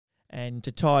And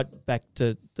to tie it back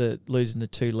to the losing the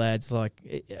two lads,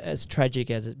 like as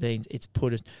tragic as it's been, it's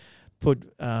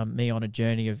put me on a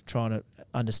journey of trying to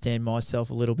understand myself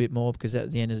a little bit more, because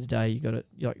at the end of the day, you got to,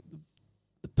 like,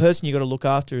 the person you got to look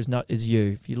after is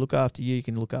you. If you look after you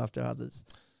can look after others.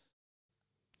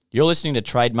 You're listening to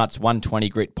Trademutt's 120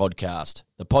 Grit podcast,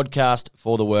 the podcast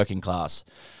for the working class,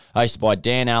 hosted by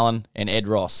Dan Allen and Ed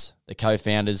Ross, the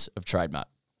co-founders of Trademutt.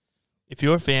 If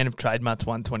you're a fan of Trademutt's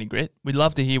 120 Grit, we'd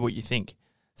love to hear what you think.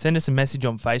 Send us a message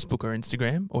on Facebook or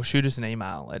Instagram, or shoot us an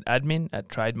email at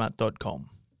admin@trademutt.com.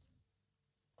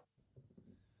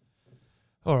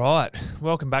 All right,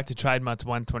 welcome back to Trademutt's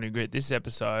 120 Grit. This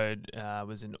episode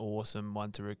was an awesome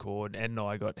one to record. Ed and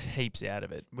I got heaps out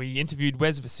of it. We interviewed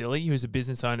Wes Vasili, who's a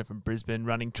business owner from Brisbane,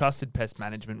 running Trusted Pest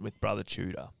Management with Brother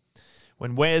Tudor.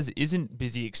 When Wes isn't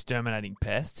busy exterminating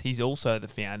pests, he's also the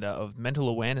founder of Mental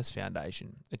Awareness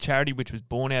Foundation, a charity which was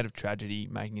born out of tragedy,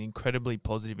 making an incredibly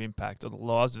positive impact on the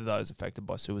lives of those affected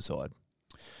by suicide.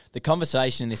 The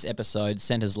conversation in this episode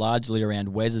centres largely around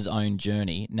Wes's own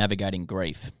journey navigating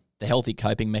grief, the healthy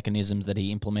coping mechanisms that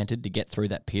he implemented to get through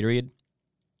that period,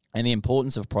 and the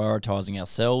importance of prioritising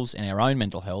ourselves and our own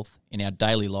mental health in our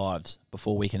daily lives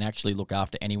before we can actually look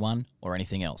after anyone or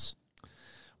anything else.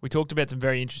 We talked about some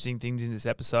very interesting things in this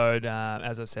episode.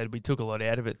 As I said, we took a lot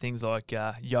out of it, things like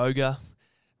yoga.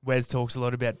 Wes talks a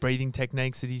lot about breathing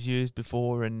techniques that he's used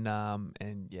before, and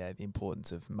the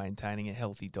importance of maintaining a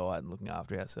healthy diet and looking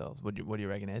after ourselves. What do you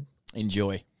reckon, Ed?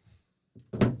 Enjoy.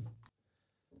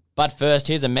 But first,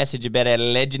 here's a message about our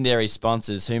legendary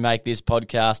sponsors who make this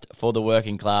podcast for the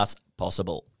working class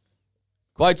possible.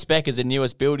 QuoteSpec is the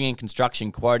newest building and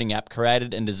construction quoting app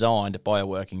created and designed by a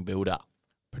working builder.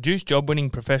 Produce job-winning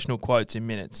professional quotes in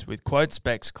minutes with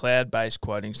QuoteSpec's cloud-based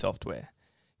quoting software.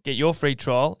 Get your free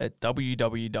trial at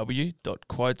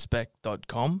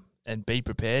www.quotespec.com and be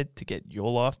prepared to get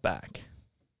your life back.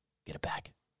 Get it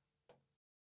back.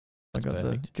 I got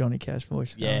perfect. the Johnny Cash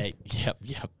voice. Yeah, yep.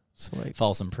 Sweet.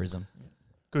 Folsom Prism.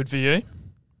 Good for you.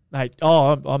 Mate,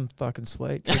 I'm fucking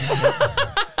sweet.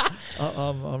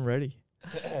 I'm ready.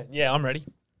 Yeah, I'm ready.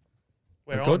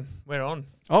 We're good? on.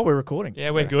 Oh, we're recording.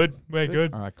 Yeah, we're good. We're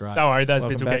good. All right, great. Don't worry, those Welcome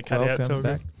bits will get back, cut out. welcome So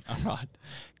back. All right.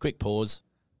 Quick pause.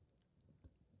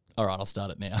 All right, I'll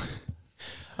start it now.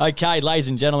 Okay, ladies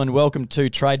and gentlemen, welcome to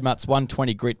Trademutt's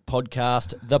 120 Grit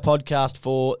podcast, the podcast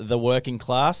for the working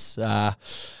class.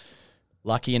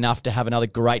 Lucky enough to have another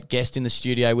great guest in the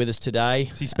studio with us today.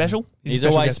 Is he special? He's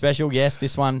always special. Yes,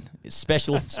 this one is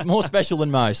special. It's more special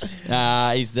than most.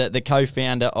 He's the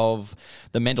co-founder of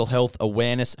the Mental Health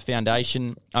Awareness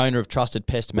Foundation, owner of Trusted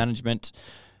Pest Management.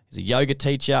 He's a yoga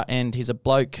teacher, and he's a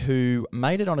bloke who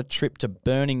made it on a trip to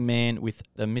Burning Man with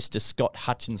Mr. Scott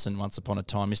Hutchinson once upon a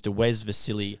time. Mr. Wes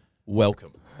Vasili,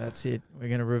 welcome. That's it. We're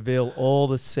going to reveal all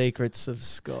the secrets of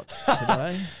Scott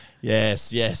today. Yes.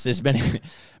 There's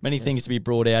many things to be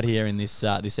brought out here in this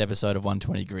episode of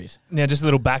 120 Grit. Now, just a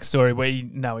little backstory. We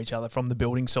know each other from the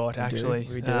building site, actually.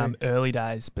 We do. Early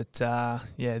days. But,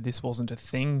 this wasn't a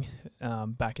thing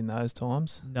back in those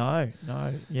times. No.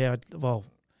 Yeah, well,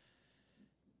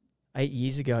 8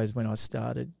 years ago is when I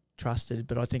started Trusted,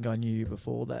 but I think I knew you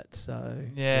before that. So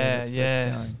Yeah.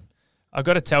 that's going. I've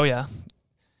got to tell you,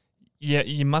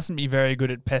 you mustn't be very good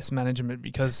at pest management,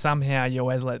 because somehow you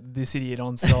always let this idiot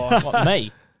on site. What,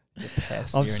 me? The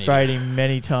pest. I've You're an sprayed him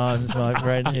many times, my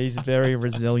friend. He's very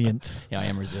resilient. Yeah, I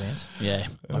am resilient. Yeah,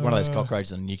 like one of those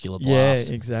cockroaches in a nuclear Yeah, blast.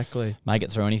 exactly. Make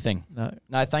it through anything. No,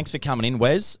 Thanks for coming in,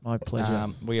 Wes. my pleasure.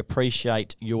 We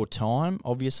appreciate your time,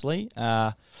 obviously.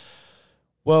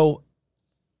 Well,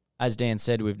 as Dan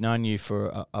said, we've known you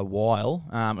for a while,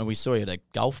 and we saw you at a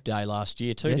golf day last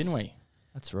year too, Yes. didn't we?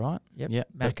 That's right. Yep.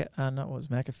 Macca, no, it was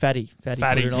Macca. Fatty. Fatty,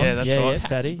 put it on. yeah, that's right. Yeah,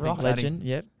 Fatty, That's right. legend.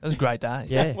 Yep. That was a great day.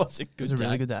 Yeah. It was a It good was a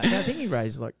really day. good day. Yeah, I think he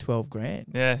raised like 12 grand.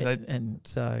 Yeah. And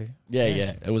so. Yeah,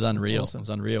 it was unreal. Awesome. It was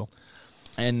unreal.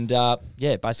 And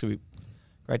basically,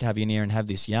 great to have you in here and have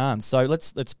this yarn. So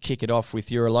let's kick it off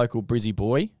with you're a local Brizzy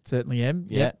boy. Certainly am.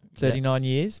 Yeah. Yep. 39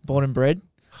 years, born and bred.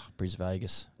 Bris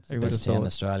Vegas. It's the Who would've best town in thought,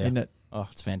 Australia. Isn't it? Oh,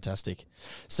 it's fantastic.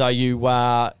 So you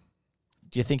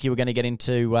do you think you were going to get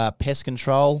into pest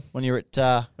control when you're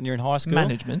in high school?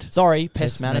 Management. Sorry,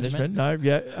 pest management. No,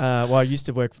 yeah. Well, I used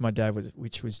to work for my dad,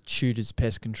 which was Tudor's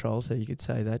Pest Control, so you could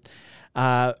say that.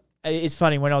 It's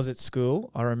funny, when I was at school,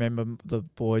 I remember the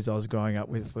boys I was growing up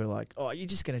with were like, oh, you're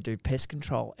just going to do pest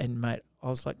control. And, mate, I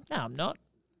was like, no, I'm not.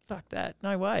 Fuck that.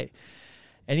 No way.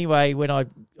 Anyway, when I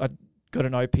got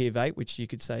an OP of 8, which you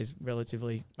could say is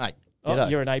relatively... Mate, Oh,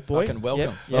 you're an 8 boy. Fucking welcome.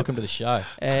 Yep. Welcome to the show.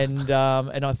 And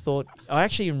I thought... I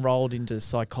actually enrolled into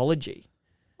psychology.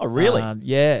 Oh, really?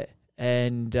 Yeah.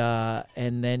 and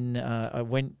then I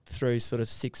went through sort of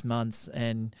 6 months,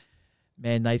 and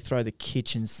man, they throw the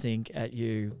kitchen sink at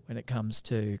you when it comes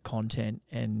to content,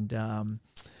 and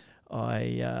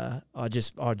I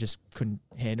just couldn't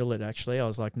handle it. Actually, I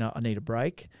was like, no, I need a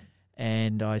break,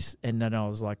 and then I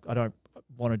was like, I don't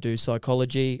want to do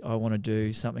psychology. I want to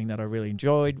do something that I really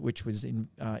enjoyed, which was in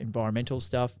environmental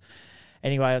stuff.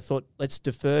 Anyway, I thought, let's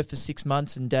defer for 6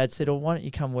 months, and Dad said, "Oh, why don't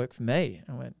you come work for me?"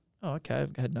 I went, "Oh, okay."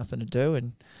 I've had nothing to do,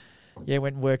 and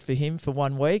went and worked for him for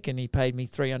 1 week, and he paid me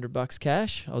 $300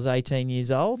 cash. I was 18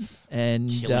 years old, and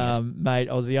mate,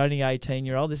 I was the only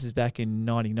 18-year-old. This is back in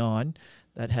 '99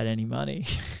 that had any money.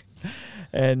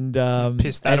 And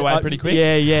pissed that away pretty quick.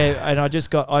 Yeah. And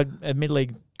I admittedly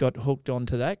got hooked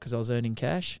onto that because I was earning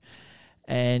cash.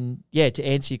 And to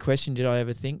answer your question, did I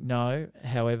ever think? No.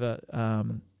 However,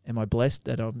 am I blessed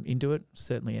that I'm into it?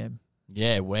 Certainly am.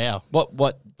 Yeah, wow.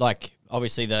 What like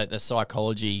obviously the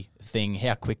psychology thing,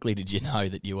 how quickly did you know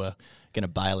that you were going to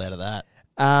bail out of that?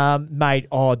 Mate,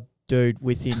 dude,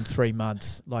 within 3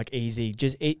 months, like easy.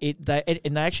 Just they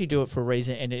actually do it for a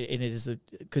reason, and it is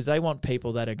because they want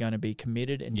people that are going to be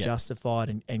committed and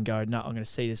justified and go, no, I'm going to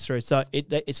see this through. So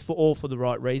it's for the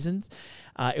right reasons.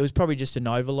 It was probably just an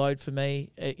overload for me.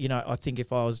 I think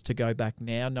if I was to go back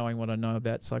now, knowing what I know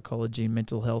about psychology and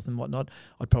mental health and whatnot,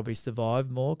 I'd probably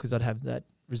survive more because I'd have that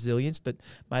resilience. But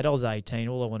mate, I was 18.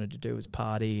 All I wanted to do was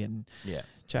party and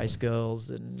chase girls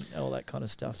and all that kind of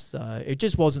stuff. So it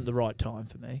just wasn't the right time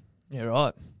for me. Yeah,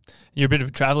 right. You're a bit of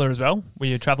a traveller as well. Were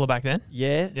you a traveller back then?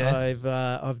 Yeah.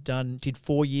 I've did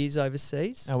 4 years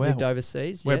overseas. Oh, wow. Lived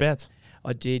overseas. Whereabouts?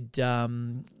 I did did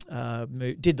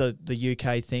the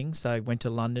UK thing. So I went to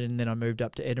London, and then I moved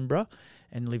up to Edinburgh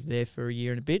and lived there for a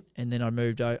year and a bit. And then I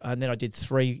moved and then I did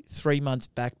 3 months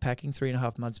backpacking,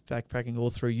 3.5 months backpacking all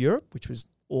through Europe, which was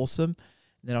awesome.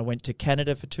 Then I went to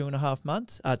Canada for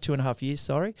 2.5 years,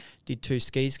 sorry. Did 2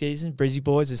 ski seasons. Brizzy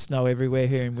boys, there's snow everywhere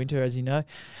here in winter, as you know.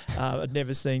 I'd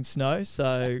never seen snow,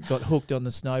 so got hooked on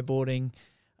the snowboarding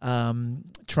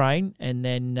train. And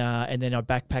then I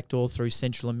backpacked all through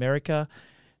Central America,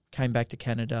 came back to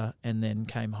Canada, and then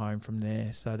came home from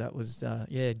there. So that was,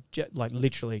 like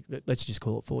literally, let's just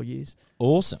call it 4 years.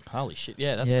 Awesome. Holy shit.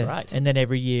 Yeah, that's great. And then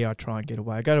every year I try and get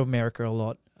away. I go to America a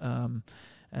lot.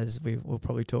 As we'll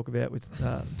probably talk about with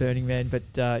Burning Man. But,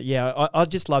 I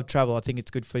just love travel. I think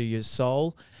it's good for your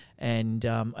soul. And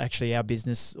actually our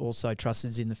business also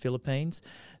trusts in the Philippines.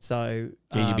 So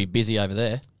you'd be busy over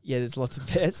there. Yeah, there's lots of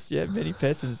pests. Yeah, many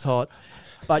pests, and it's hot.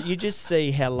 But you just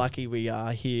see how lucky we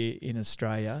are here in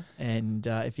Australia. And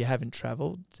if you haven't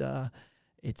travelled,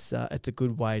 it's a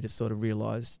good way to sort of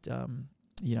realise,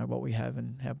 what we have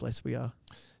and how blessed we are.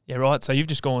 Yeah, right. So you've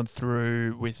just gone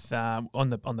through with on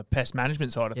the pest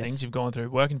management side of things. You've gone through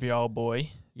working for your old boy.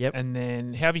 Yep. And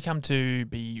then how have you come to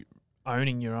be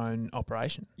owning your own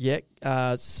operation? Yeah.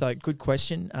 So good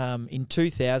question. In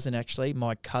 2000, actually,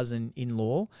 my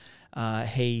cousin-in-law,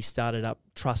 he started up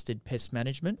Trusted Pest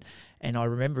Management, and I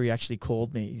remember he actually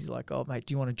called me. He's like, "Oh, mate,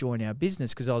 do you want to join our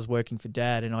business?" Because I was working for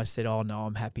Dad, and I said, "Oh no,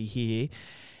 I'm happy here."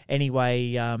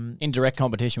 Anyway, in direct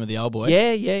competition with the old boy.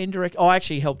 Yeah, indirect. I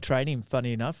actually helped train him,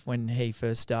 funny enough, when he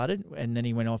first started, and then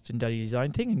he went off and did his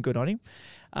own thing, and good on him.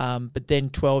 But then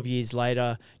 12 years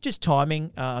later, just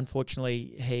timing.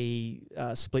 Unfortunately, he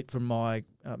split from my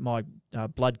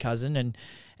blood cousin, and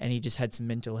he just had some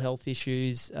mental health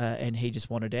issues, and he just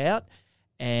wanted out.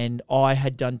 And I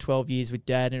had done 12 years with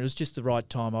Dad, and it was just the right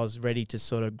time. I was ready to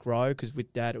sort of grow because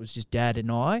with Dad, it was just Dad and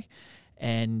I.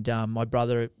 And my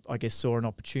brother, I guess, saw an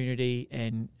opportunity,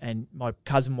 and my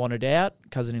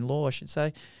cousin-in-law, I should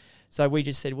say. So we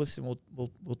just said, listen,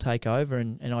 we'll take over,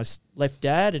 and I left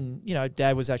Dad, and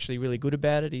Dad was actually really good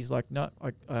about it. He's like, no,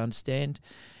 I understand,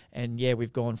 and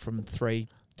we've gone from three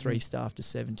staff to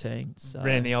 17. So.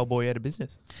 Ran the old boy out of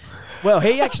business. Well,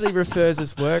 he actually refers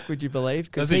us work, would you believe?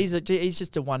 Because he's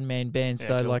just a one-man band,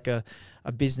 so cool. Like a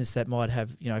business that might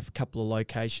have a couple of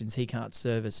locations, he can't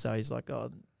service, so he's like,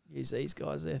 oh. Use these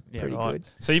guys, they're pretty good.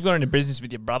 So you've got into business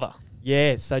with your brother?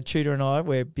 Yeah, so Tudor and I,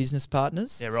 we're business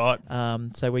partners. Yeah, right.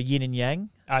 So we're yin and yang.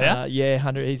 Oh, yeah? Yeah,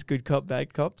 100, he's good cop,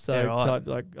 bad cop. So, right.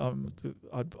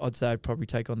 I'd say I'd probably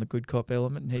take on the good cop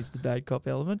element and he's the bad cop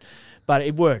element. But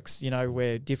it works,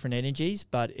 we're different energies,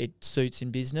 but it suits in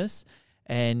business.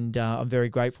 And I'm very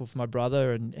grateful for my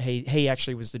brother, and he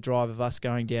actually was the drive of us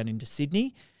going down into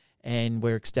Sydney, and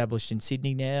we're established in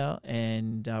Sydney now,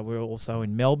 and we're also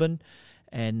in Melbourne.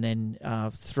 And then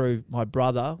through my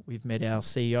brother, we've met our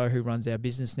CEO who runs our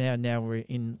business now. And now we're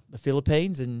in the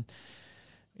Philippines, and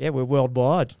we're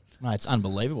worldwide. Mate, it's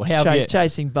unbelievable.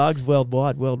 Chasing bugs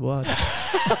worldwide.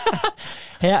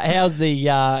 How's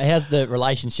the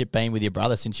relationship been with your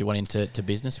brother since you went into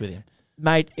business with him?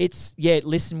 Mate,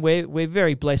 listen, we're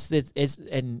very blessed.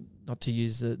 And not to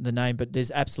use the name, but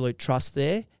there's absolute trust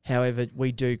there. However,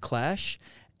 we do clash,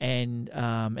 and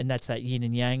that's that yin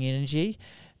and yang energy.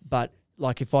 But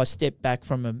like if I step back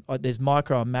from there's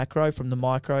micro and macro. From the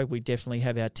micro, we definitely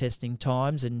have our testing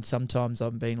times, and sometimes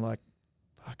I'm being like,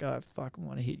 I fucking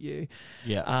want to hit you.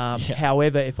 Yeah.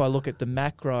 However, if I look at the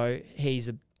macro, he's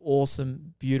an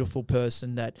awesome, beautiful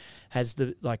person that has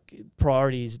the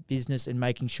priorities business and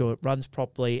making sure it runs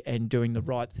properly and doing the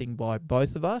right thing by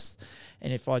both of us.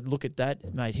 And if I look at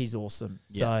that, mate, he's awesome.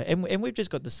 Yeah. So and we've just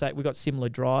got we've got similar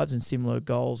drives and similar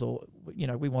goals, or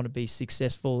we want to be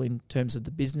successful in terms of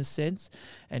the business sense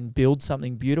and build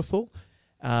something beautiful.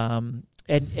 And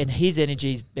his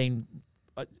energy's been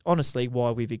honestly why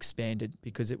we've expanded,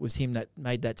 because it was him that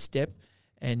made that step,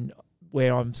 and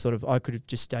where I could have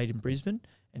just stayed in Brisbane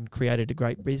and created a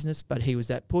great business, but he was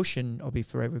that push, and I'll be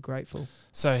forever grateful.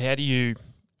 So how do you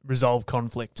resolve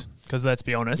conflict? Because let's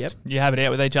be honest, Yep. you have it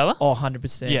out with each other. Oh,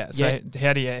 100%. Yeah. So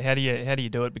how do you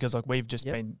do it? Because we've just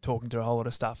Yep. been talking through a whole lot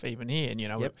of stuff even here, and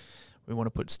Yep. we want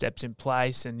to put steps in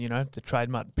place, and the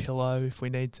trademark pillow if we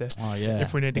need to. Oh yeah.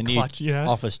 If we need to The new clutch,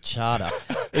 office charter.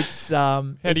 It's How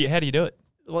do you do it?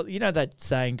 well, that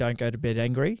saying, "Don't go to bed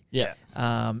angry." Yeah.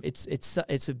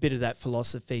 It's a bit of that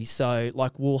philosophy. So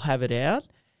we'll have it out.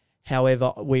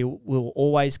 However, we will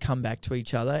always come back to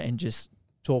each other and just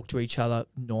talk to each other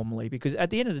normally, because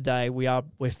at the end of the day,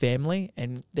 we're family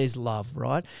and there's love,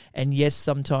 right? And yes,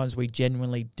 sometimes we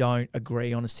genuinely don't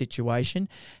agree on a situation.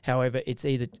 However, it's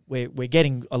either we're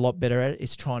getting a lot better at it.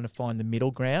 It's trying to find the middle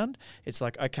ground. It's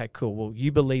like, okay, cool. Well,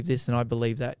 you believe this and I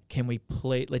believe that. Can we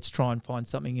let's try and find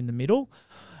something in the middle.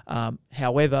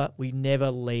 However, we never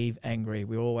leave angry.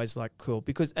 We're always like, cool,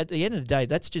 because at the end of the day,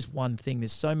 that's just one thing.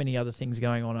 There's so many other things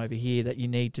going on over here that you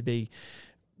need to be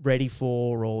ready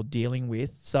for or dealing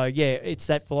with. So yeah, it's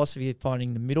that philosophy of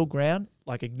finding the middle ground,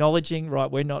 like acknowledging, right,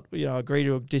 we're not, agree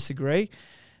to disagree,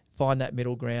 find that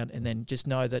middle ground, and then just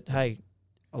know that, hey,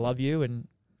 I love you, and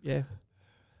yeah,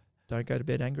 don't go to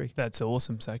bed angry. That's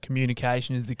awesome. So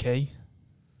communication is the key.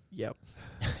 Yep.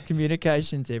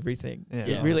 Communication's everything. Yeah.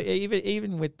 It really,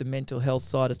 even with the mental health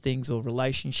side of things, or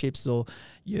relationships, or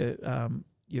your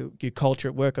culture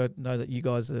at work. I know that you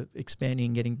guys are expanding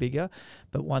and getting bigger,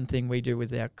 but one thing we do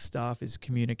with our staff is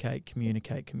communicate.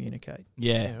 Yeah.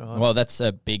 Yeah, right. Well, that's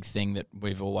a big thing that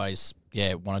we've always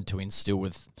wanted to instill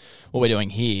with what we're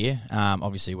doing here.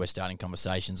 Obviously, we're starting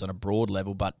conversations on a broad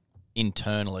level, but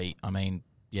internally,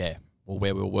 where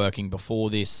we were working before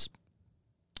this,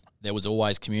 there was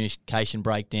always communication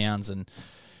breakdowns, and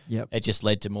Yep. it just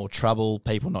led to more trouble,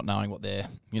 people not knowing what their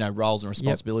roles and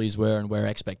responsibilities were and where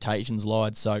expectations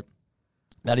lied. So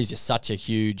that is just such a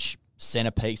huge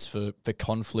centerpiece for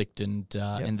conflict and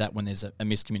that when there's a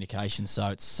miscommunication. So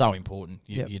it's so important.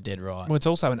 You're dead right. Well, it's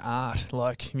also an art.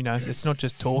 It's not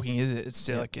just talking, is it? It's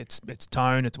it's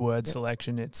tone, it's word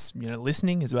selection, it's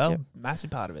listening as well. Yep. Massive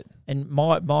part of it. And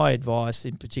my advice,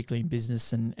 in particularly in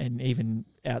business and even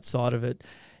outside of it,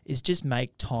 is just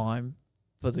make time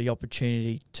for the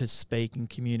opportunity to speak and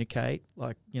communicate.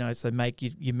 So make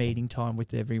your meeting time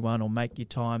with everyone, or make your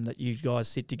time that you guys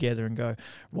sit together and go,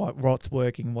 what's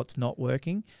working, what's not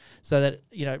working, so that,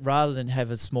 rather than have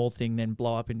a small thing then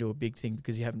blow up into a big thing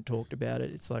because you haven't talked about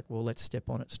it, it's like, well, let's step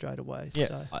on it straight away. Yeah,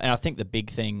 So. And I think the big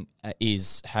thing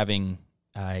is having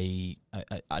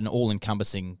an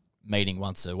all-encompassing meeting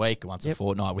once a week, once a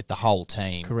fortnight with the whole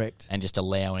team. Correct. And just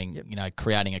allowing,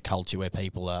 creating a culture where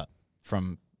people are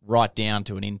from right down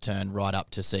to an intern, right up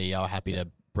to CEO, happy to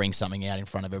bring something out in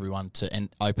front of everyone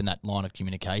and open that line of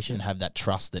communication and have that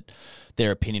trust that their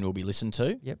opinion will be listened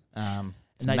to. Yep. And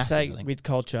they say with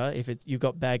culture, if you've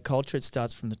got bad culture, it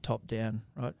starts from the top down,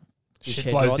 right?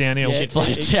 Shit flows downhill. Yeah, shit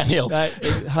flows downhill.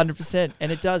 100%.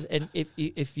 And it does. And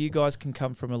if you guys can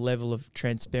come from a level of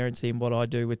transparency in what I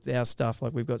do with our stuff,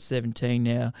 like we've got 17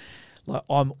 now,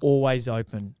 I'm always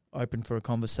open for a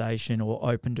conversation or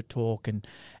open to talk. And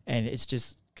it's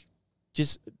just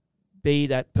be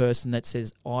that person that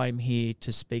says, I'm here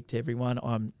to speak to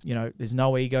everyone. There's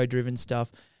no ego-driven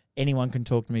stuff. Anyone can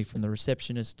talk to me, from the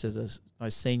receptionist to the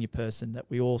most senior person, that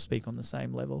we all speak on the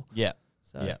same level. Yeah.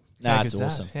 So. Yeah. How No, it's good's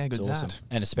awesome. that? How It's good's awesome. that?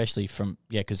 And especially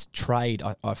because trade,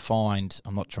 I find,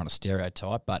 I'm not trying to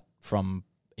stereotype, but from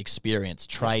experience,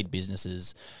 trade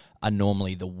businesses are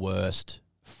normally the worst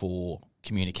for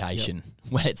communication,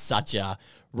 when it's such a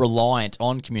reliant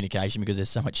on communication because there's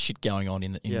so much shit going on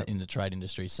in the trade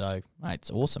industry. So, mate,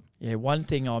 it's awesome. Yeah, one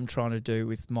thing I'm trying to do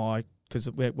with because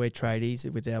we're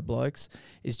tradies with our blokes,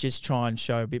 is just try and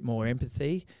show a bit more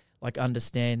empathy,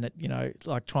 understand that,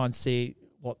 try and see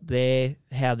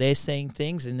how they're seeing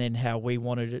things, and then how we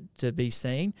wanted it to be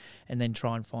seen, and then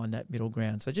try and find that middle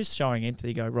ground. So just showing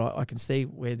empathy, go, right, I can see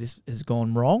where this has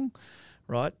gone wrong,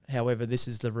 right? However, this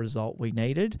is the result we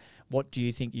needed. What do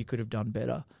you think you could have done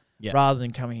better? Yeah. Rather than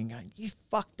coming and going, you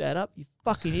fucked that up, you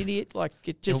fucking idiot. Like,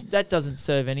 it just, that doesn't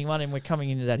serve anyone, and we're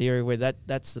coming into that area where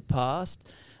that's the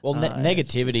past. Well,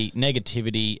 It's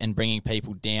negativity and bringing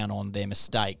people down on their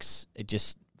mistakes, it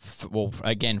just,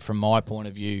 again, from my point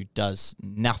of view, does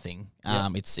nothing.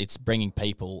 Yep. It's bringing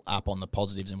people up on the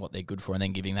positives and what they're good for, and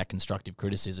then giving that constructive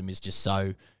criticism is just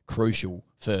so crucial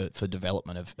for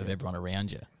development of everyone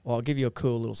around you. Well, I'll give you a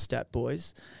cool little stat,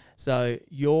 boys. So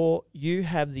you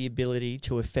have the ability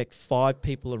to affect 5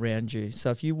 people around you. So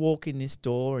if you walk in this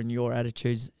door and your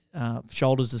attitude's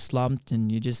shoulders are slumped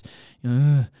and you just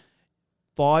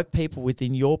 5 people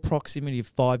within your proximity of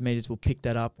 5 meters will pick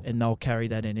that up, and they'll carry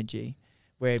that energy.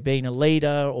 Where being a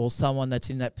leader or someone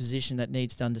that's in that position that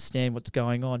needs to understand what's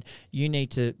going on, you need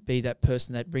to be that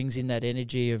person that brings in that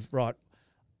energy of, right,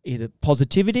 either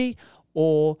positivity,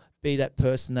 or be that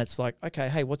person that's like, okay,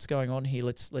 hey, what's going on here?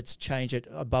 Let's change it,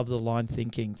 above the line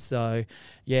thinking. So,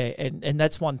 yeah, and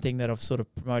that's one thing that I've sort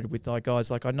of promoted with our guys.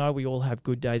 Like, I know we all have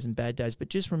good days and bad days, but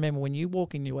just remember, when you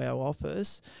walk into our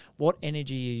office, what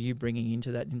energy are you bringing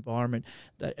into that environment?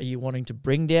 That are you wanting to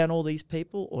bring down all these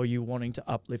people, or are you wanting to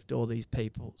uplift all these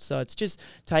people? So it's just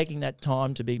taking that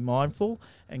time to be mindful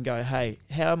and go, hey,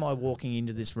 how am I walking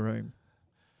into this room?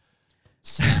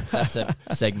 That's a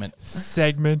segment.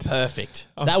 Perfect.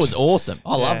 Oh, That was awesome.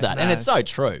 I love that. no. And it's so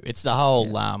true. It's the whole,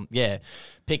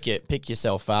 pick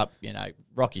yourself up,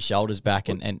 rock your shoulders back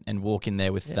and walk in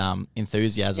there with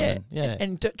enthusiasm.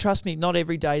 And trust me, not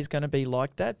every day is going to be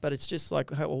like that, but it's just like,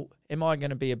 well, am I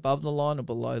going to be above the line or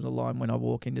below the line when I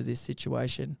walk into this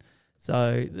situation?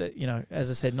 So, as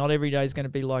I said, not every day is going to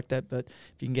be like that, but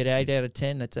if you can get 8 out of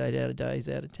 10, that's 8 out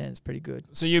of 10. It's pretty good.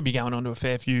 So you'll be going on to a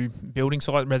fair few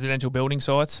residential building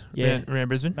sites around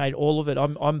Brisbane? Mate, all of it.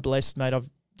 I'm blessed, mate.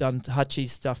 I've done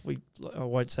Hutchie's stuff. I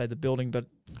won't say the building, but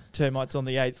termites on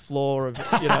the 8th floor of,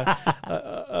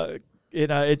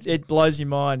 it blows your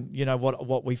mind,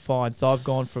 what we find. So I've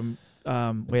gone from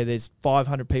where there's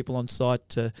 500 people on site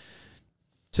to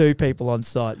 2 people on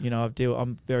site.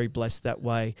 I'm very blessed that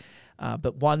way.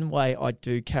 But one way I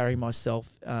do carry myself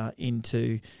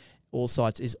into all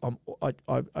sites is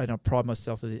I pride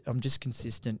myself with it. I'm just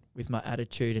consistent with my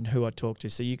attitude and who I talk to.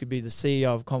 So you could be the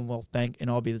CEO of Commonwealth Bank, and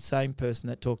I'll be the same person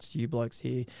that talks to you blokes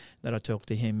here that I talk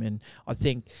to him. And I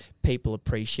think people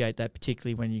appreciate that,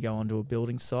 particularly when you go onto a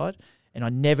building site. And I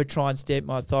never try and stamp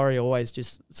my authority. I always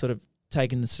just sort of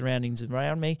taking the surroundings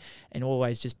around me, and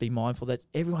always just be mindful that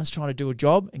everyone's trying to do a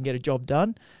job and get a job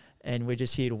done. And we're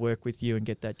just here to work with you and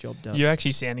get that job done. You're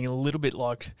actually sounding a little bit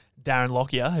like Darren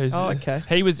Lockyer, who's okay.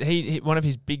 He one of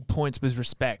his big points was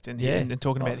respect, and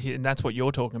talking about, and that's what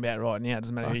you're talking about right now. It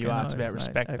doesn't matter who you are; it's about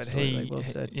respect. Absolutely. But Well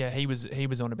said. he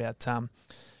was on about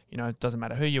it doesn't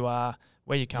matter who you are,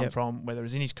 where you come from, whether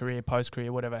it's in his career, post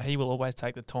career, whatever. He will always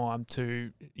take the time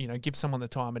to give someone the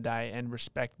time of day and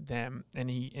respect them. And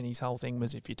his whole thing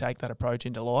was, if you take that approach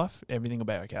into life, everything will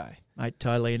be okay. Mate,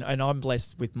 totally. And I'm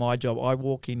blessed with my job. I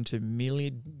walk into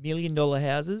million dollar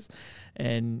houses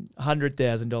and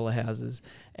 $100,000 houses,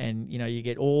 and you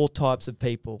get all types of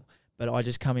people. But I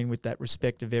just come in with that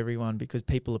respect of everyone, because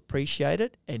people appreciate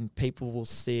it and people will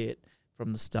see it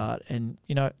from the start. And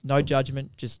no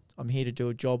judgment, just I'm here to do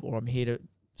a job, or I'm here to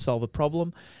solve a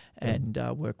problem and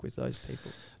work with those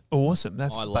people. Awesome.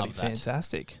 That's I bloody love that.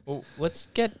 Fantastic. Well, let's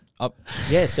get up.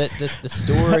 Yes. The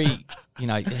story,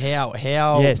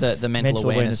 how Yes. the Mental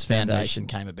Awareness Foundation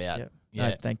came about. Yep. Yeah.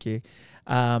 No, thank you.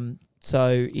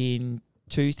 So in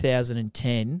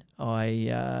 2010,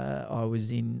 I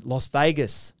was in Las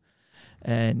Vegas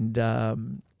and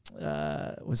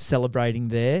was celebrating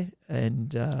there.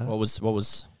 And What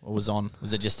was on?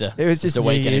 Was it just a? it was just a New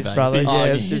weekend Year's, event? brother. Oh, Yeah, it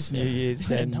New was Year's. just New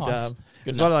Year's, and Nice.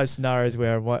 it's one of those scenarios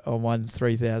where I won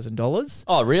 $3,000.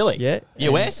 Oh, really? Yeah,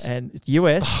 US? and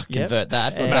US. Yep. Convert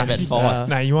that. What's And, that about 5?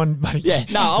 No, you won, buddy. Yeah.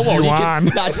 No, well, You you won. can.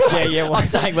 No, Yeah. I'm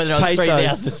saying whether it was Pesos.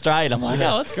 3,000 Australian. I'm like,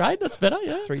 oh, that's great. That's better.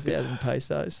 Yeah. 3,000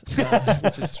 pesos,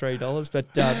 which is $3.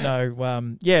 But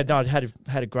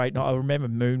I had a great night. I remember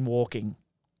moonwalking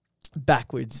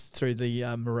backwards through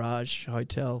the Mirage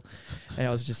Hotel, and it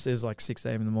was like 6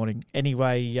 a.m. in the morning.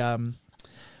 Anyway,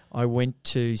 I went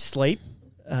to sleep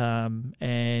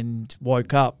and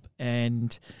woke up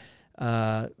and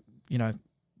grabbed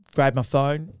my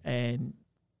phone and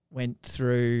went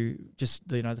through just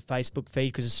the Facebook feed,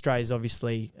 because Australia's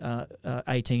obviously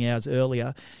 18 hours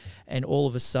earlier, and all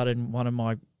of a sudden one of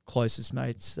my closest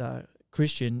mates,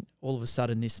 Christian, all of a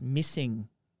sudden this missing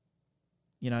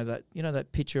that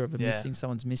picture of a missing,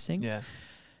 someone's missing. Yeah.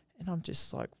 And I'm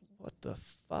just like, what the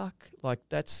fuck? Like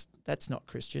that's not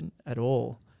Christian at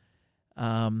all.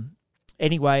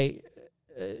 Anyway,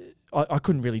 I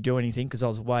couldn't really do anything because I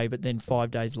was away. But then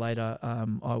 5 days later,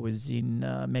 I was in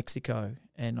Mexico,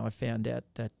 and I found out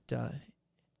that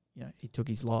he took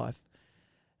his life,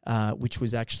 which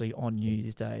was actually on New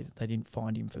Year's Day. They didn't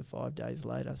find him for 5 days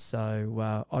later. So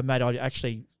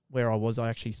where I was, I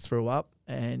actually threw up,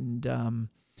 and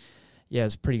it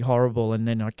was pretty horrible. And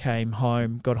then I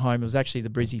got home. It was actually the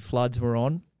Brizzy floods were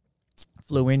on.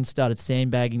 Flew in, started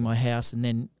sandbagging my house, and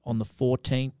then on the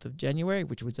 14th of January,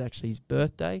 which was actually his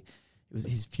birthday, it was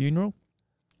his funeral.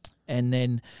 And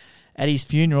then at his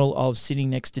funeral, I was sitting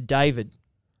next to David,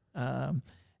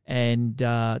 and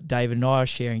David and I are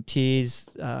sharing tears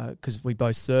because we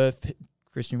both surf.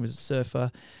 Christian was a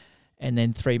surfer. And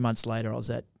then 3 months later, I was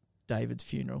at David's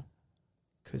funeral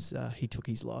because he took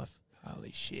his life.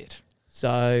 Holy shit.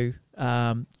 So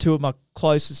two of my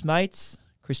closest mates,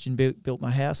 Christian built my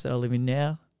house that I live in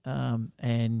now,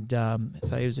 and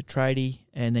so he was a tradie.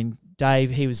 And then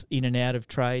Dave, he was in and out of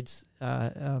trades,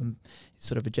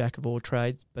 sort of a jack of all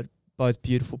trades, but both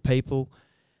beautiful people.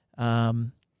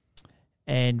 And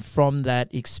from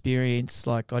that experience,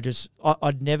 like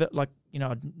I'd never, like,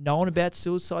 I'd known about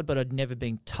suicide, but I'd never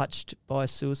been touched by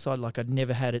suicide. Like I'd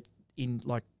never had it in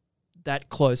like that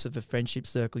close of a friendship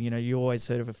circle. You always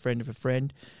heard of a friend of a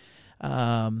friend.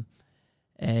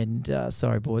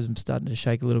 Sorry, boys, I'm starting to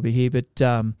shake a little bit here, but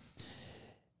I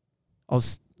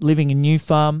was living in New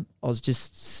Farm. I was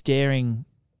just staring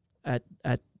at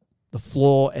the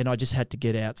floor, and I just had to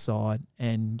get outside.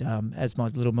 And as my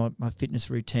fitness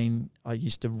routine, I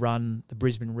used to run the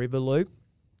Brisbane River Loop,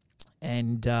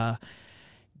 and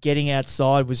getting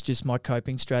outside was just my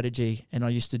coping strategy. And I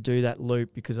used to do that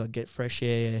loop because I'd get fresh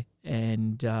air,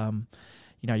 and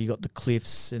you got the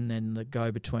cliffs and then the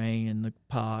go-between and the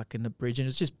park and the bridge, and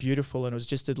it's just beautiful. And it was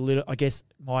just a little, I guess,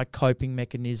 my coping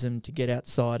mechanism to get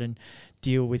outside and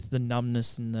deal with the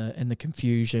numbness and the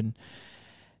confusion.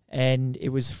 And it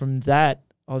was from that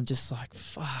I was just like,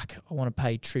 fuck, I want to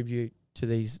pay tribute to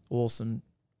these awesome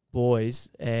boys.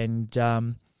 And I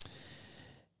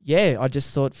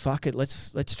just thought, fuck it,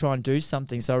 let's try and do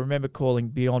something. So I remember calling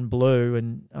Beyond Blue,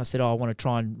 and I said, I want to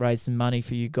try and raise some money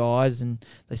for you guys. And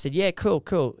they said, yeah,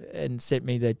 cool, and sent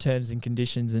me their terms and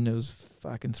conditions, and it was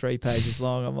fucking 3 pages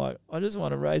long. I'm like, I just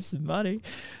want to raise some money.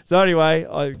 So anyway,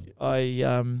 I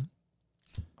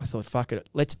thought, fuck it,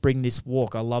 let's bring this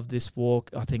walk. I love this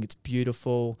walk. I think it's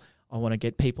beautiful. I want to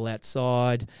get people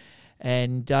outside.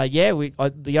 And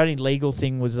the only legal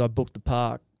thing was I booked the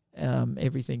park.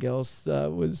 Everything else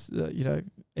was,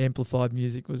 amplified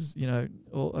music was, I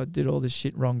did all this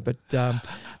shit wrong. But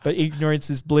ignorance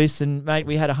is bliss. And, mate,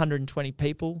 we had 120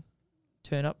 people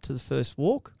turn up to the first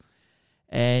walk.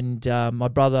 And my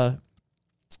brother,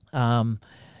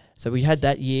 so we had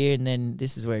that year, and then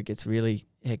this is where it gets really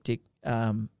hectic.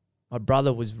 My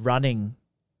brother was running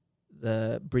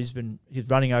over the Brisbane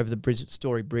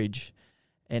Story Bridge,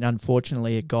 and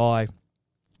unfortunately a guy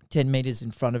 10 metres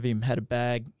in front of him had a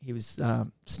bag. He was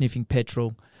sniffing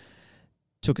petrol,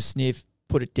 took a sniff,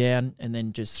 put it down, and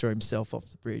then just threw himself off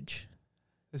the bridge.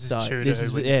 This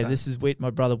is my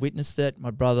brother witnessed it.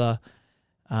 My brother,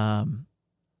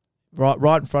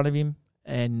 right in front of him,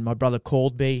 and my brother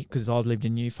called me because I lived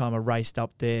in New Farm. I raced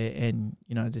up there, and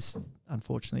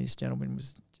unfortunately, this gentleman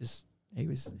was he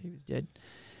was dead.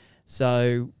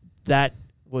 So that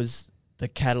was the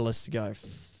catalyst to go,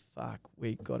 fuck,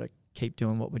 we got to keep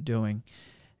doing what we're doing.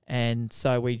 And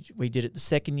so we did it the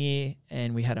second year,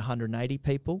 and we had 180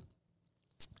 people.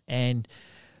 And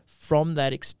from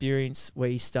that experience,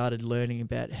 we started learning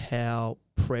about how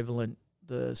prevalent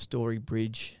the Story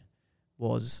Bridge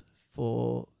was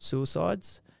for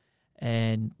suicides.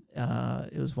 And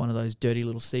it was one of those dirty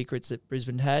little secrets that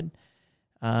Brisbane had,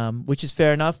 which is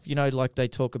fair enough. Like they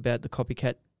talk about the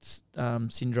copycat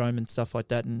syndrome and stuff like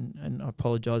that. And I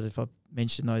apologise if I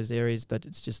mention those areas, but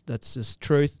that's just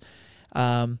truth.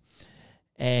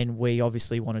 And we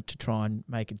obviously wanted to try and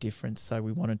make a difference. So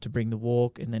we wanted to bring the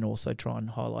walk and then also try and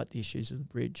highlight the issues of the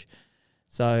bridge.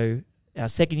 So our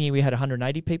second year, we had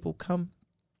 180 people come.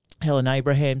 Helen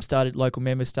Abraham local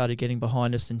members started getting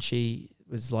behind us, and she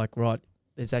was like, right,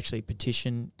 there's actually a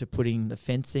petition to putting the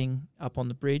fencing up on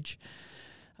the bridge.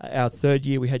 Our third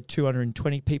year, we had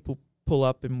 220 people pull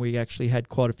up, and we actually had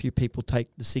quite a few people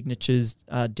take the signatures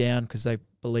down because they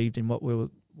believed in what we were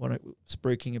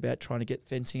spruiking about, trying to get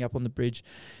fencing up on the bridge.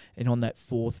 And on that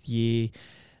fourth year,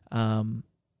 the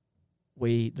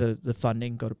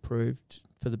funding got approved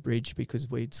for the bridge because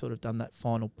we'd sort of done that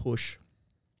final push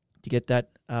to get that.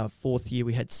 Fourth year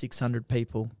we had 600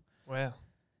 people. Wow.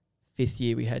 Fifth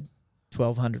year we had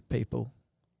 1,200 people.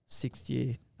 Sixth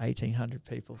year 1,800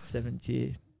 people. Seventh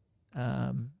year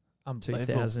Unbelievable.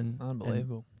 2,000.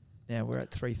 Unbelievable. Now we're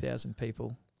at 3,000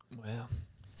 people. Wow.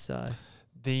 So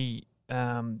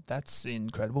that's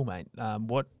incredible, mate.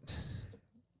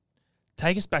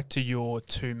 Take us back to your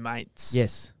two mates.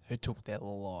 yes, Who took their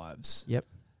lives. Yep.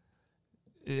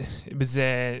 Were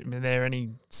there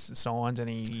any signs,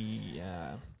 any...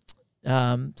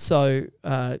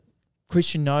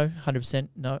 Christian, no, 100%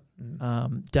 no.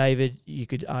 Mm. David, you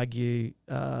could argue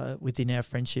within our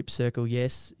friendship circle,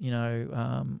 yes.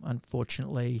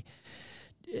 Unfortunately,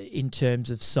 in terms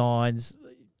of signs,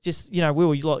 just, we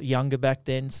were a lot younger back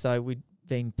then, so we'd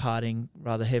been partying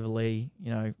rather heavily,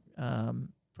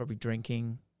 probably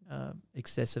drinking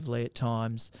excessively at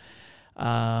times,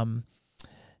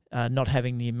 not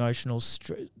having the emotional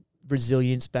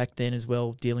resilience back then as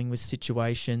well, dealing with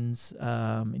situations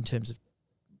in terms of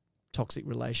toxic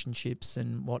relationships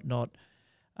and whatnot.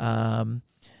 And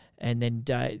then,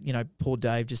 poor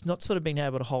Dave just not sort of being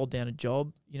able to hold down a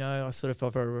job. I sort of,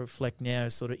 if I reflect now,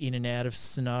 sort of in and out of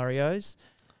scenarios.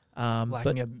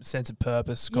 Lacking a sense of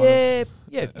purpose. Yeah,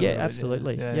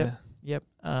 absolutely. Yeah. Yep.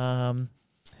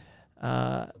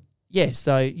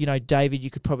 So, David, you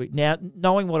could probably, now,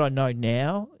 knowing what I know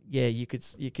now, you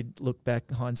could look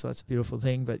back, hindsight's a beautiful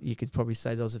thing, but you could probably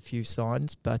say there was a few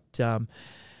signs. But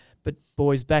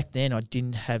boys, back then I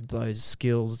didn't have those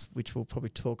skills, which we'll probably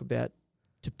talk about,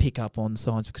 to pick up on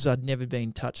signs, because I'd never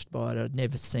been touched by it. I'd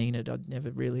never seen it. I'd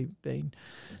never really been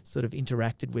sort of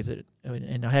interacted with it.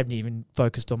 And I haven't even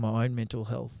focused on my own mental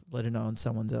health, let alone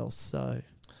someone else. So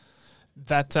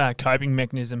that coping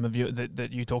mechanism of that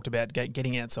you talked about,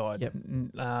 getting outside, Yep.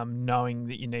 Knowing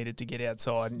that you needed to get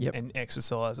outside Yep. and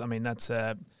exercise. I mean, that's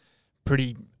a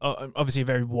pretty, obviously a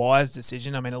very wise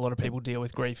decision. I mean, a lot of people deal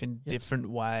with grief in different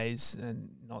ways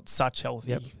and not such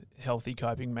healthy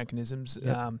coping mechanisms.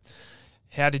 Yep.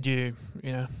 How did you,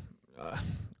 I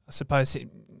suppose, I'm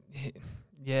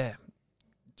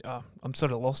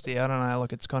sort of lost here. I don't know,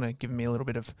 like it's kind of giving me a little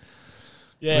bit of...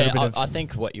 Yeah, I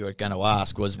think what you were going to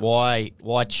ask was why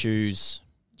choose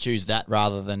that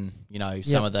rather than,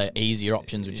 some of the easier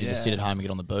options, which is to sit at home and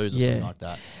get on the booze or something like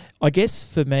that. I guess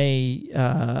for me,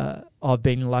 I've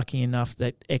been lucky enough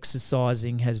that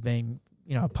exercising has been,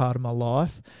 a part of my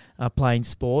life, playing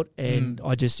sport, and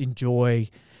I just enjoy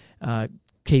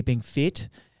keeping fit.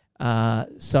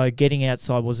 So getting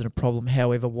outside wasn't a problem.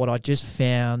 However, what I just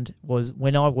found was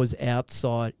when I was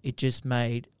outside, it just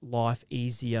made life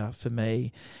easier for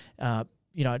me.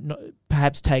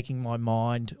 Perhaps taking my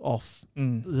mind off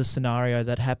the scenario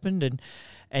that happened.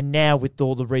 And now with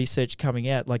all the research coming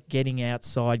out, like getting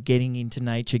outside, getting into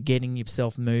nature, getting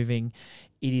yourself moving,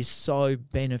 it is so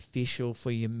beneficial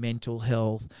for your mental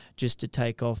health just to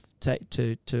to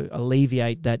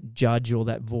alleviate that judge or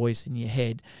that voice in your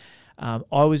head.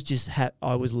 I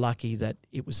was lucky that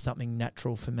it was something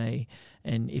natural for me.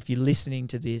 And if you're listening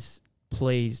to this,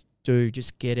 please do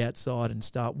just get outside and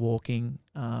start walking,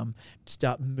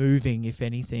 start moving, if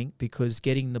anything, because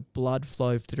getting the blood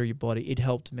flow through your body, it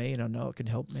helped me, and I know it can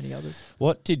help many others.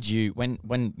 What did you, when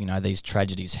these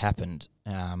tragedies happened,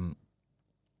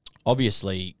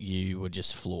 obviously you were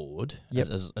just floored,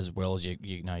 as well as your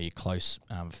close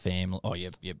family or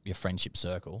your friendship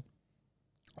circle.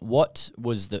 What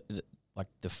was the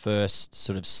first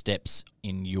sort of steps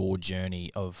in your journey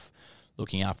of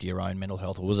looking after your own mental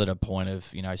health? Or was it a point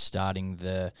of, starting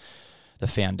the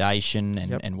foundation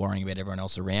and worrying about everyone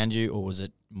else around you? Or was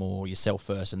it more yourself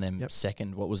first and then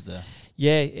second? What was the...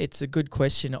 Yeah, it's a good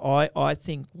question. I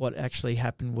think what actually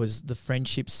happened was the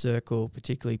friendship circle,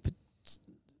 particularly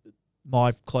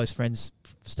my close friends,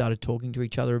 started talking to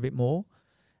each other a bit more.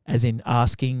 As in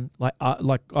asking, I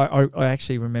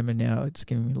actually remember now, it's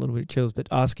giving me a little bit of chills, but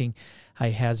asking, hey,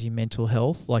 how's your mental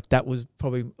health? Like that was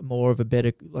probably more of a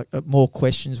better, more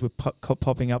questions were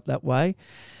popping up that way.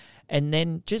 And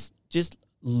then just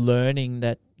learning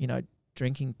that,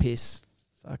 drinking piss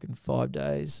fucking 5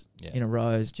 days in a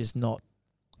row is just not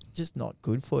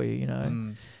good for you,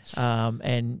 And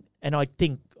I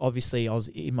think obviously I was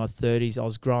in my 30s, I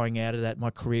was growing out of that.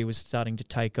 My career was starting to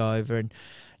take over and,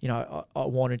 I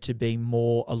wanted to be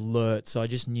more alert. So I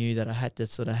just knew that I had to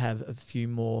sort of have a few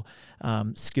more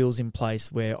skills in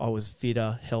place where I was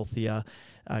fitter, healthier,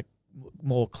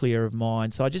 more clear of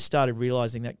mind. So I just started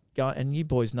realising that, and you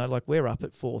boys know, like we're up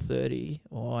at 4:30,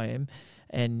 or I am,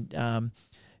 and,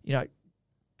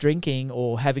 drinking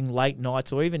or having late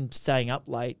nights or even staying up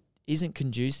late isn't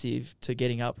conducive to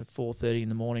getting up at 4:30 in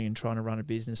the morning and trying to run a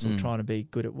business or trying to be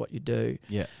good at what you do.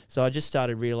 Yeah. So I just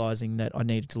started realizing that I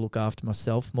needed to look after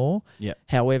myself more. Yeah.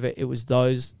 However, it was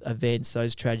those events,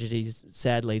 those tragedies,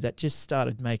 sadly, that just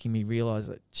started making me realize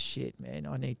that, shit, man,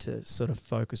 I need to sort of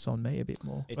focus on me a bit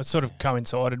more. It sort of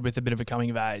coincided with a bit of a coming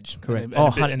of age. Correct. And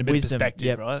a bit of wisdom. perspective,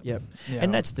 Yep, right? Yep. Yeah.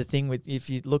 And that's the thing with, if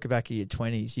you look back at your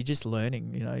 20s, you're just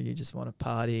learning, you just want to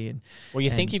party and Well, you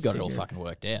think and you've got it all figure- fucking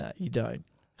worked out. you don't.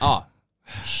 Oh,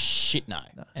 shit, no.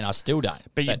 And I still don't.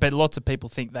 But lots of people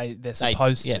think they're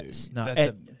supposed to. No. That's a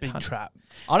And- big trap.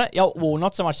 I don't. Well,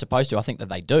 not so much supposed to. I think that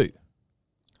they do.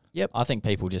 Yep. I think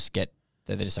people just get.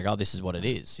 They're just like, oh, this is what it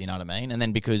is. You know what I mean? And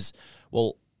then because,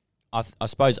 well, I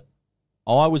suppose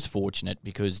I was fortunate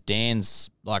because Dan's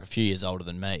like a few years older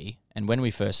than me, and when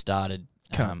we first started,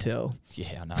 Can't tell.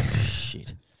 Yeah, I know.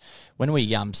 Shit. When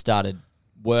we started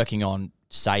working on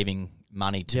saving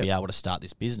money to Yep. be able to start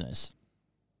this business,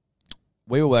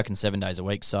 we were working 7 days a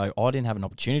week, so I didn't have an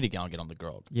opportunity to go and get on the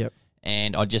grog. Yep.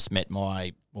 And I just met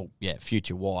my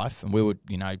future wife, and we were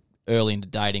early into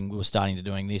dating. We were starting to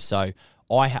doing this, so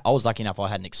I was lucky enough I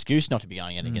had an excuse not to be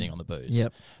going out and getting on the booze.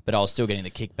 Yep. But I was still getting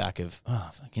the kickback of,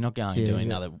 oh, fuck, you're not going and doing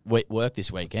another work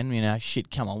this weekend.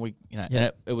 Shit, come on,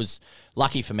 And it was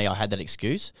lucky for me I had that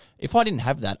excuse. If I didn't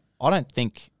have that, I don't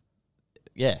think,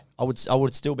 I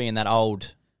would still be in that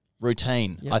old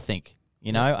routine. Yep. I think,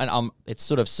 and it's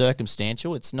sort of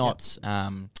circumstantial. It's not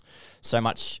so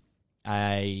much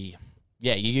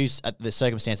you use the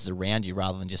circumstances around you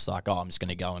rather than just like, oh, I'm just going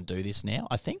to go and do this now.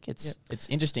 I think it's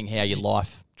interesting how your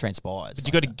life transpires. But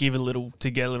you got to give a little to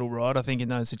get a little right. I think in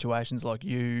those situations like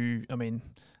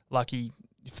lucky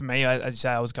for me, as you say,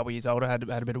 I was a couple of years older, had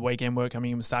a bit of weekend work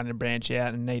coming in, was starting to branch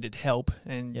out and needed help.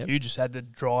 And you just had the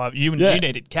drive. You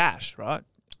needed cash, right?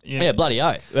 Yeah, bloody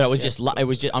oath. It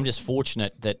was I'm just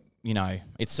fortunate that,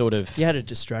 it's sort of... You had a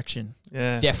distraction.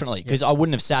 Yeah. Definitely, because I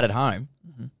wouldn't have sat at home.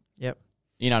 Mm-hmm. Yep.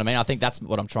 You know what I mean? I think that's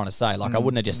what I'm trying to say. Like, I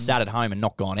wouldn't have just sat at home and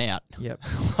not gone out. Yep.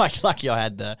 Lucky I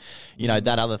had the,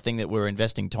 that other thing that we were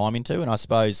investing time into. And I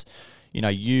suppose,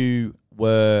 you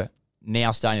were now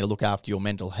starting to look after your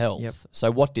mental health. Yep. So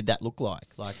what did that look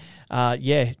like?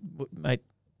 Mate,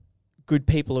 good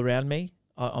people around me.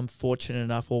 I'm fortunate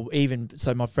enough, or even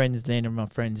so my friends then and my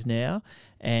friends now,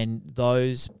 and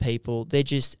those people, they're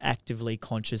just actively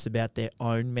conscious about their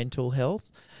own mental health.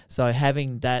 So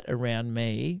having that around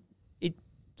me, it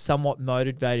somewhat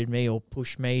motivated me or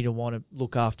pushed me to want to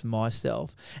look after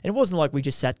myself. And it wasn't like we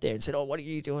just sat there and said, oh, what are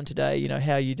you doing today?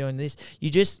 How are you doing this? You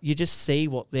just see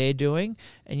what they're doing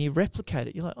and you replicate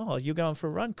it. You're like, oh, you're going for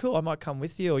a run? Cool, I might come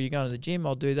with you. Or you're going to the gym,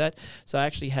 I'll do that. So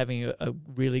actually having a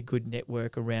really good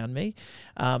network around me.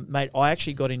 Mate, I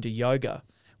actually got into yoga,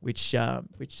 which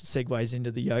segues into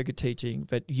the yoga teaching.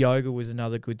 But yoga was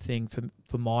another good thing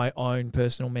for my own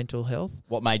personal mental health.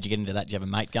 What made you get into that? Did you have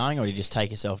a mate going, or did you just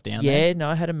take yourself down there? there? No,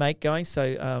 I had a mate going.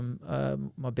 So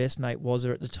my best mate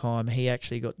Wazza at the time, he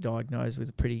actually got diagnosed with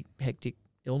a pretty hectic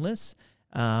illness,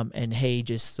 and he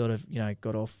just sort of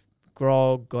got off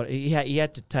grog. He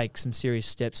had to take some serious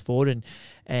steps forward,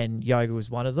 and yoga was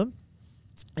one of them.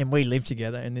 And we lived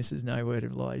together, and this is no word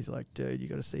of lie. He's like, dude, you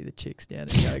got to see the chicks down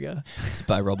at yoga. It's a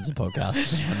Bo Robinson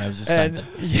podcast. I was just and,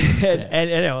 saying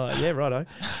and I was like, yeah, righto.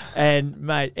 And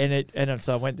mate, and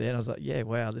so I went there, and I was like, yeah,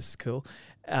 wow, this is cool.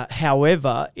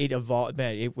 However, it evolved.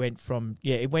 Man, it went from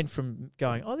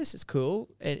going, oh, this is cool,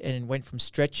 and went from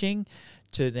stretching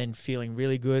to then feeling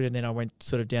really good, and then I went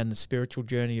sort of down the spiritual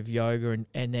journey of yoga,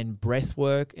 and then breath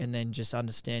work, and then just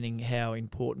understanding how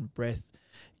important breath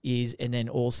is, and then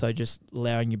also just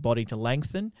allowing your body to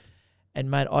lengthen. And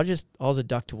mate, I was a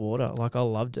duck to water. Like, I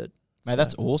loved it. Mate,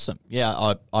 that's awesome. Yeah,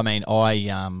 I've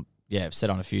said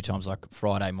on a few times, like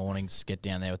Friday mornings, get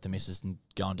down there with the missus and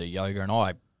go and do yoga, and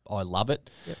I love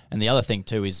it. Yep. And the other thing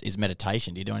too is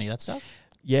meditation. Do you do any of that stuff?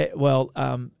 Yeah, well,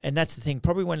 and that's the thing.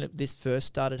 Probably when this first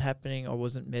started happening, I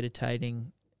wasn't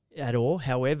meditating at all.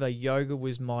 However, yoga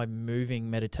was my moving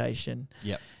meditation.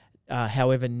 Yep.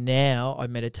 However, now I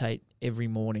meditate every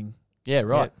morning. Yeah,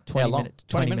 right. Yeah, 20 minutes.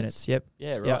 20 minutes. Yep.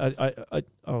 Yeah, right. Yeah,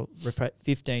 I'll refer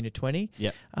 15 to 20.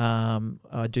 Yep.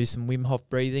 I do some Wim Hof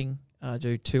breathing. I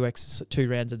do 2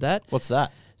 rounds of that. What's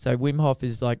that? So Wim Hof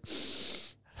is like...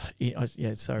 we're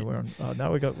on... Oh,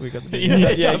 no, we got the... in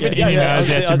your nose,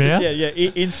 out your mouth?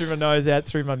 In through my nose, out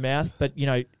through my mouth. But,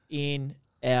 in,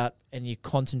 out, and you're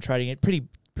concentrating it pretty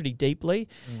deeply.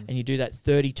 And you do that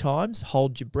 30 times.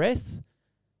 Hold your breath.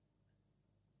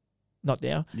 Not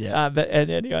now. Yeah. But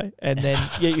anyway, and then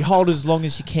you hold as long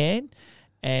as you can,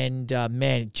 And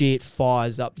man, gee, it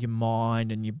fires up your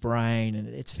mind and your brain, and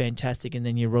it's fantastic. And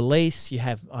then you release. You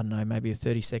have, I don't know, maybe a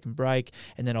 30-second break,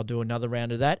 and then I'll do another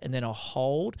round of that, and then I'll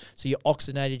hold. So you're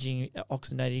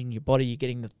oxygenating your body. You're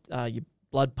getting your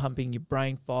blood pumping, your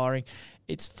brain firing.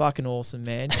 It's fucking awesome,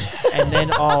 man. And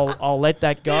then I'll let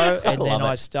that go, and then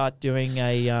I start doing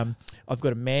I've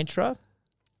got a mantra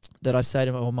that I say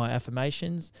to all my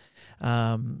affirmations,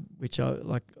 which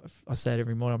I say it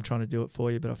every morning. I'm trying to do it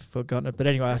for you, but I've forgotten it. But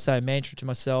anyway, I say a mantra to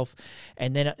myself,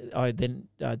 and then I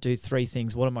do 3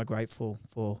 things. What am I grateful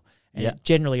for? And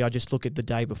generally, I just look at the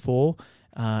day before,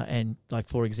 and like,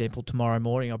 for example, tomorrow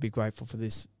morning, I'll be grateful for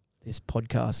this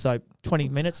podcast. So 20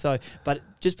 minutes. So, but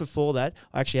just before that,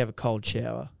 I actually have a cold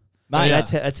shower. Mate,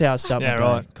 that's how I start my day.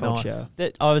 Right. Cold shower.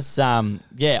 I was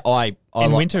I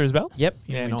in winter as well. Yep.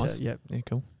 In winter. Nice. Yep. Yeah,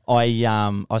 cool.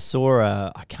 I saw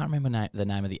I can't remember the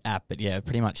name of the app, but yeah, it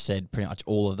pretty much said pretty much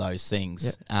all of those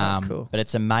things. Yeah. Cool. But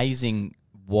it's amazing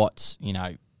what,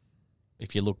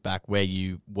 if you look back where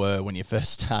you were when you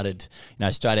first started,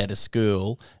 straight out of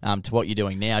school, to what you're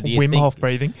doing now. Do you Wim Hof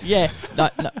breathing? Yeah.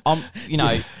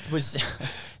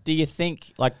 Do you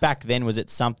think, like, back then, was it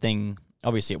something?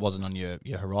 Obviously, it wasn't on your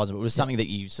horizon, but it was something that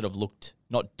you sort of looked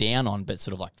not down on, but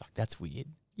sort of like, fuck, that's weird.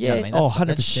 Yeah, you know what I mean? 100%.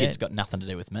 That shit's got nothing to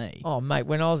do with me. Oh, mate,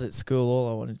 when I was at school,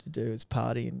 all I wanted to do was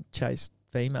party and chase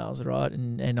females, right?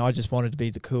 And I just wanted to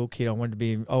be the cool kid. I wanted to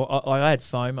be. I had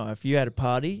FOMO. If you had a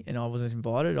party and I wasn't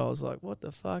invited, I was like, what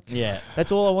the fuck? Yeah.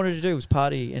 That's all I wanted to do was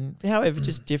party. And however,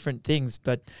 just different things.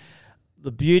 But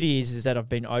the beauty is that I've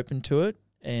been open to it.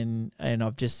 And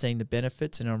I've just seen the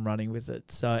benefits, and I'm running with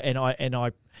it. So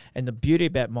and the beauty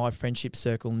about my friendship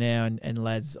circle now, and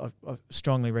lads, I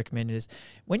strongly recommend it, is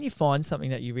when you find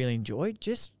something that you really enjoy,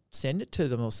 just send it to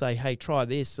them or say, hey, try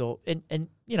this, and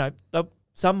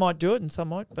some might do it and some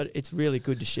might, but it's really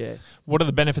good to share. What are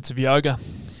the benefits of yoga?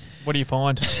 What do you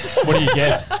find? What do you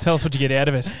get? Tell us what you get out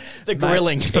of it. The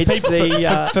grilling.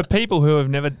 For people who have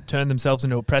never turned themselves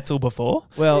into a pretzel before.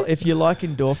 Well, if you like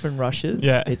endorphin rushes,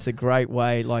 it's a great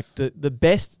way. Like the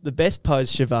best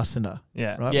pose, Shavasana.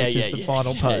 Yeah. Right? Which is the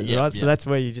final pose, right? So that's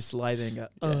where you just lay there and go,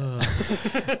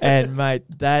 ugh. And mate,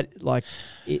 that, like,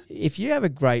 if you have a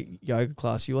great yoga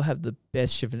class, you will have the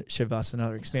best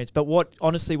Shavasana experience. But what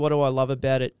do I love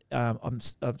about it? I'm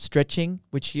stretching,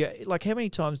 which like, how many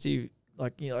times do you,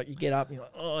 you get up and you're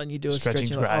like, and you do a stretch and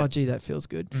you're like, oh, gee, that feels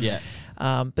good. Yeah.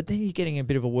 But then you're getting a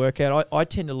bit of a workout. I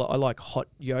tend to I like hot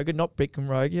yoga, not Bikram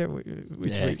yoga,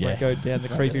 which we won't go down the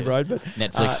creepy road. But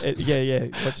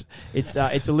Netflix.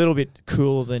 It's a little bit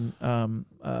cooler than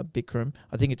Bikram.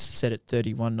 I think it's set at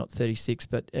 31, not 36,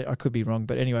 but I could be wrong.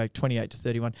 But anyway, 28 to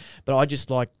 31. But I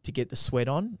just like to get the sweat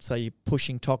on, so you're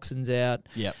pushing toxins out.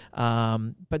 Yep.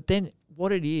 But then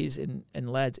what it is,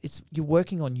 and lads, you're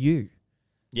working on you.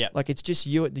 Yeah, like, it's just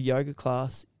you at the yoga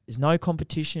class. There's no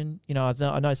competition.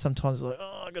 I know sometimes like,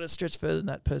 I got to stretch further than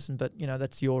that person, but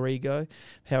that's your ego.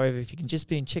 However, if you can just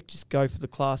be in check, just go for the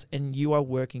class, and you are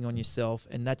working on yourself.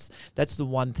 And that's the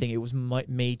one thing. It was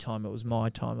me time. It was my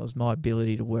time. It was my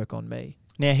ability to work on me.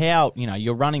 Now, how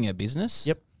you're running a business?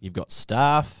 Yep. You've got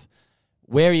staff.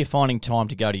 Where are you finding time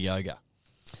to go to yoga?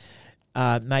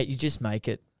 Mate, you just make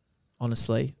it.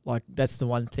 Honestly, like, that's the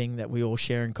one thing that we all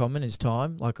share in common is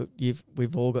time. Like,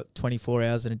 we've all got 24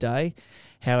 hours in a day.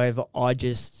 However,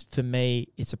 for me,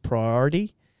 it's a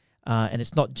priority, and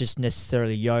it's not just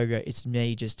necessarily yoga. It's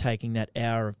me just taking that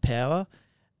hour of power,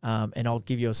 and I'll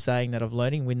give you a saying that I've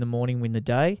learned: win the morning, win the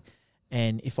day.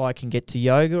 And if I can get to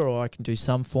yoga, or I can do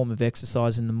some form of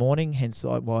exercise in the morning, hence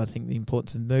why I think the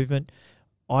importance of movement,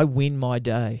 I win my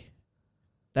day.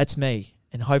 That's me.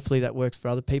 And hopefully that works for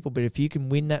other people. But if you can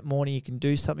win that morning, you can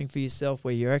do something for yourself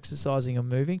where you're exercising or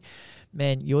moving,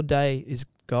 man, your day is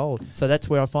gold. So that's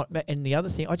where I find. And the other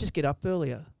thing, I just get up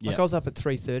earlier. Like, I was up at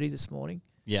 3:30 this morning.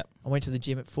 Yeah. I went to the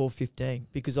gym at 4:15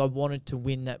 because I wanted to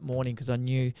win that morning, because I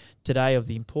knew today of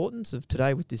the importance of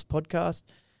today with this podcast,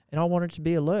 and I wanted to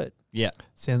be alert. Yeah.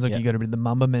 Sounds like you got a bit of the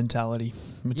Mamba mentality,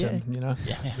 which Yeah.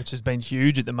 which has been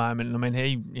huge at the moment. I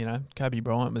mean, Kobe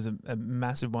Bryant was a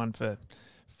massive one for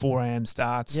 4 a.m.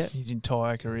 starts his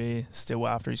entire career, still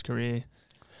after his career.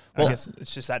 Well, I guess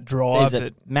it's just that drive.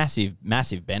 There's a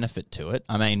massive benefit to it.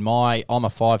 I mean, I'm a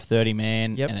 5:30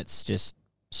 man, and it's just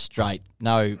straight,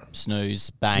 no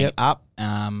snooze, bang, up,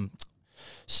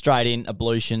 straight in,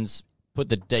 ablutions, put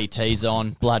the DTs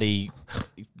on, bloody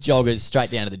joggers, straight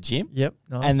down to the gym. Yep,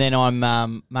 nice. And then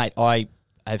I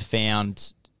have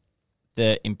found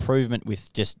the improvement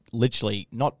with just literally,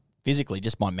 not physically,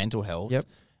 just my mental health. Yep.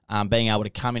 being able to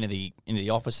come into the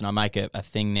office, and I make a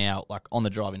thing now, like on the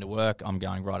drive into work, I'm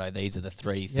going, righto, these are the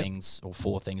 3 things or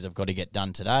 4 things I've got to get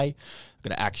done today. I've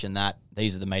got to action that.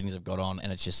 These are the meetings I've got on,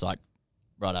 and it's just like,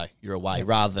 righto, you're away.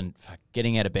 Rather than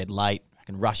getting out of bed late,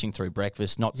 rushing through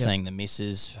breakfast, not seeing the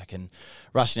missus,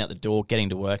 rushing out the door, getting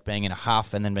to work, being in a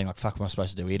huff, and then being like, fuck, what am I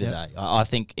supposed to do here today? I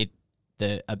think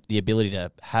the ability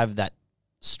to have that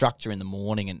structure in the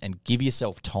morning and give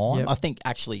yourself time. I think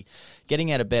actually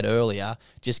getting out of bed earlier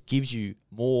just gives you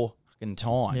more fucking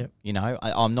time. You know,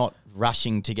 I'm not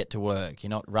rushing to get to work. You're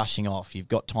not rushing off. You've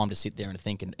got time to sit there and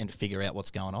think and figure out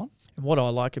what's going on. And what I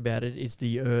like about it is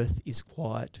the earth is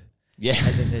quiet. Yeah.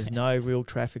 As in there's no real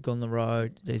traffic on the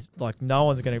road. There's like no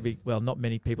one's going to be, well, not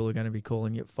many people are going to be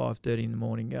calling you at 5:30 in the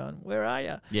morning going, where are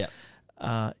you? Yeah.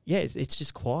 It's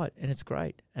just quiet and it's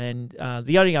great. And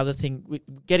the only other thing,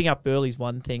 getting up early is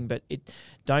one thing, but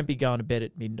don't be going to bed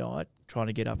at midnight trying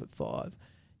to get up at 5.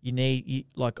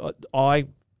 I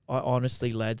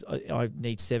honestly, lads, I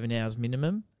need 7 hours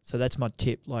minimum. So that's my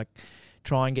tip. Like,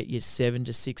 try and get your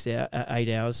 8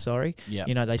 hours. Sorry. Yeah.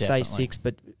 You know, they definitely. say 6,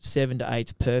 but 7 to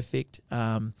 8's perfect.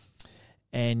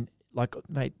 And like,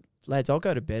 mate, lads, I'll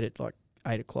go to bed at like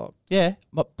 8 o'clock. Yeah.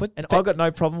 But I've got no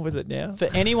problem with it now. For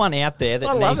anyone out there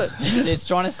that's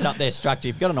trying to set up their structure,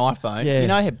 if you've got an iPhone, you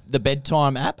know the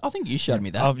bedtime app. I think you showed me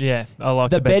that. Oh yeah, I like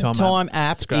the bedtime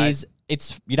app.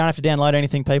 You don't have to download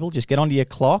anything, people. Just get onto your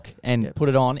clock and put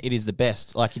it on. It is the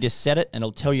best. Like, you just set it and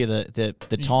it'll tell you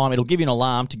the time. It'll give you an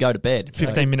alarm to go to bed.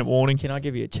 15-minute warning. Can I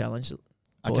give you a challenge,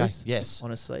 boys? Okay. Yes.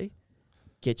 Honestly,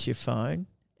 get your phone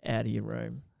out of your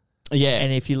room. Yeah.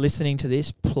 And if you're listening to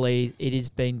this, please, it has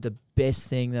been the best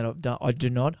thing that I've done.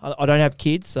 I don't have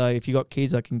kids, so if you got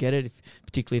kids, I can get it,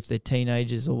 particularly if they're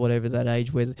teenagers or whatever that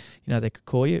age where, they could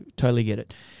call you. Totally get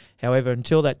it. However,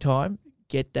 until that time,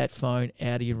 get that phone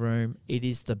out of your room. It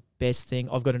is the best thing.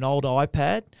 I've got an old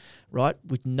iPad, right,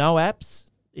 with no apps.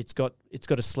 It's got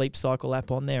a sleep cycle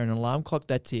app on there and an alarm clock.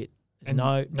 That's it. And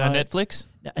no Netflix?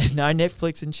 No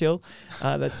Netflix and chill.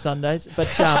 That's Sundays.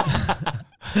 But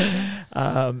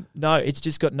no, it's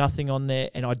just got nothing on there,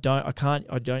 and I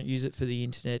don't use it for the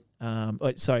internet.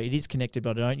 It is connected,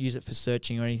 but I don't use it for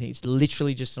searching or anything. It's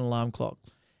literally just an alarm clock.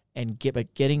 And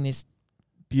getting this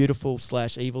beautiful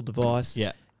 / evil device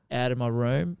out of my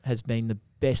room has been the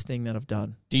best thing that I've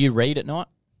done. Do you read at night?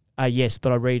 Yes,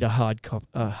 but I read a hard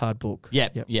book.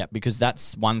 Yeah, because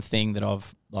that's one thing that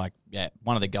I've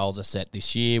one of the goals I set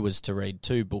this year was to read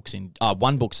 2 books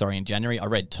one book in January. I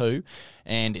read 2,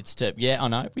 and it's I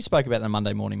know we spoke about that in the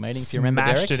Monday morning meeting. If you remember,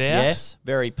 Derek. Smashed it out. Yes,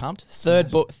 very pumped.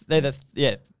 Third book, they're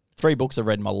 3 books I've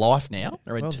read in my life now.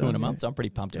 I read 2 in a month, so I'm pretty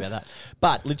pumped about that.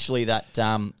 But literally that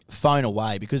phone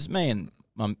away, because me and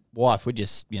my wife would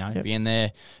just be in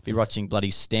there, be watching bloody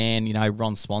Stan,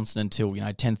 Ron Swanson until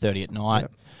 10:30 at night.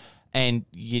 And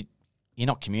you're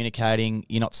not communicating,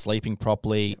 you're not sleeping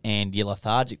properly, and you're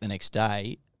lethargic the next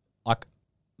day. Like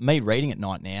me reading at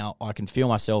night now, I can feel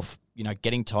myself,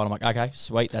 getting tired. I'm like, okay,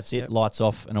 sweet, that's it, lights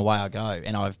off, and away I go.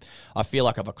 And I feel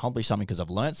like I've accomplished something because I've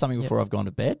learned something before I've gone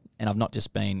to bed, and I've not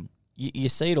just been. You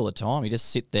see it all the time. You just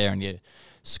sit there and you're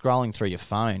scrolling through your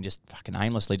phone, just fucking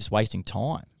aimlessly, just wasting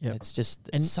time. It's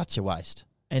such a waste.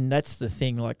 And that's the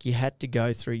thing. Like, you had to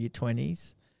go through your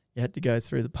 20s. You had to go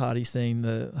through the party scene,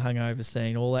 the hungover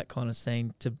scene, all that kind of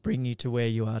scene to bring you to where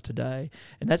you are today.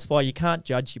 And that's why you can't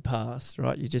judge your past,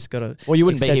 right? You just got to... Well, you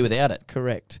wouldn't be here without it.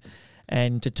 Correct.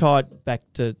 And to tie it back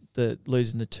to the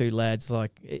losing the 2 lads,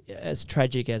 as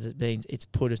tragic as it's been, it's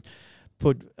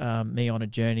put me on a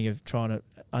journey of trying to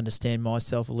understand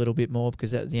myself a little bit more,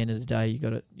 because at the end of the day, you got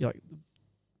to...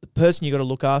 the person you got to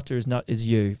look after is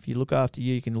you. If you look after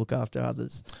you can look after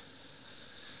others.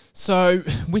 So,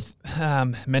 with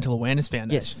Mental Awareness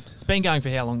Foundation, it's been going for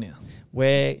how long now?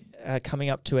 We're coming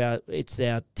up to our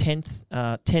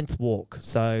 10th walk,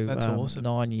 so that's awesome.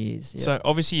 9 years. So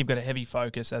obviously you've got a heavy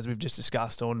focus, as we've just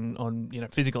discussed, on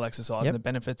physical exercise and the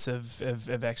benefits of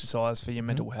exercise for your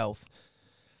mental health.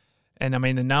 And I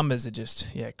mean, the numbers are just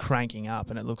cranking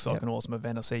up, and it looks like an awesome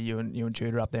event. I see you and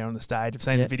Tudor up there on the stage. I've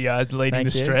seen the videos leading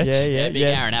the stretch. Big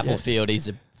Aaron Applefield. He's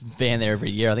a fan there every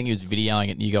year. I think he was videoing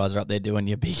it, and you guys are up there doing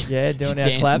your big doing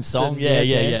our claps song.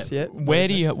 Where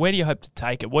do you hope to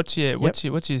take it? What's your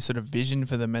sort of vision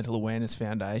for the Mental Awareness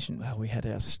Foundation? Well, we had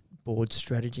our board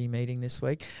strategy meeting this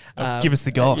week. Give us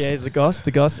the goss. The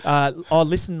goss.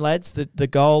 Listen, lads. The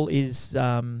goal is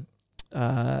to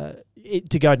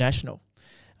go national.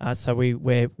 So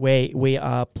we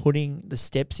are putting the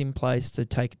steps in place to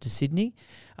take it to Sydney.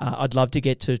 I'd love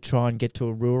to try and get to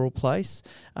a rural place,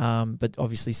 but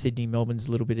obviously Sydney, Melbourne's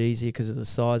a little bit easier because of the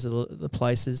size of the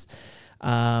places.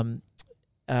 Then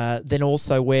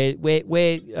also where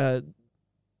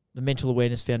the Mental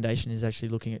Awareness Foundation is actually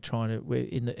looking at we're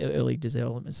in the early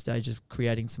development stage of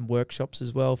creating some workshops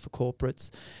as well for corporates.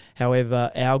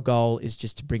 However, our goal is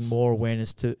just to bring more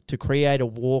awareness to create a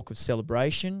walk of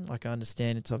celebration. Like, I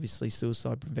understand it's obviously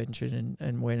suicide prevention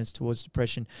and awareness towards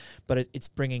depression, but it's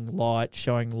bringing light,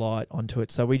 showing light onto it.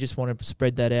 So we just want to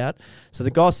spread that out. So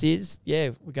the goss is,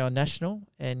 we're going national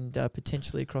and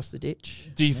potentially across the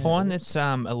ditch. Do you find that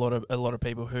a lot of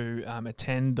people who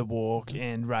attend the walk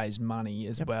and raise money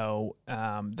as well,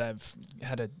 they've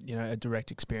had a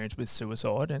direct experience with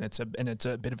suicide, and it's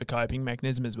a bit of a coping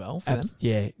mechanism as well for them?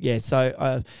 Yeah.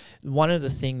 So one of the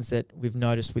things that we've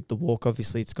noticed with the walk,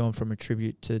 obviously it's gone from a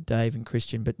tribute to Dave and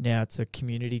Christian, but now it's a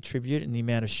community tribute, and the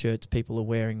amount of shirts people are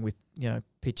wearing with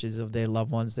pictures of their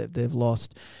loved ones that they've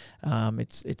lost,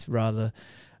 it's rather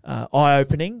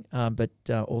eye-opening, but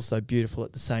also beautiful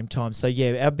at the same time. So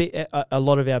a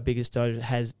lot of our biggest donors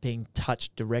has been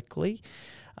touched directly.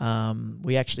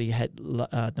 We actually had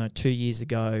 2 years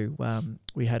ago,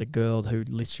 we had a girl who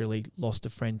literally lost a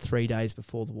friend 3 days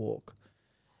before the walk,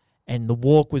 and the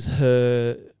walk was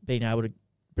her being able to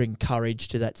bring courage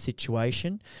to that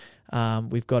situation.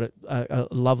 We've got a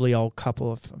lovely old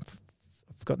couple. I've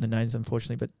forgotten the names,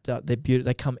 unfortunately, but they're beautiful.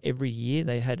 They come every year.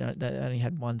 They only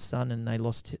had one son, and they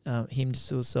lost him to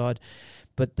suicide.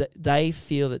 But they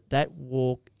feel that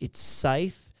walk, it's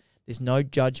safe. There's no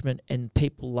judgment, and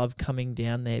people love coming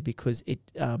down there because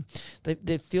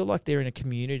they feel like they're in a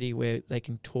community where they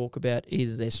can talk about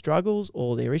either their struggles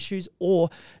or their issues, or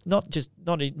not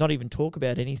even talk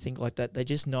about anything like that. They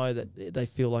just know that they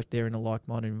feel like they're in a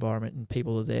like-minded environment, and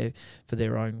people are there for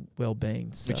their own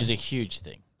well-being. So. Which is a huge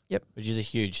thing. Yep. Which is a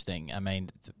huge thing. I mean,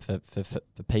 for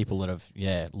people that have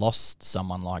lost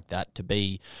someone like that, to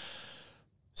be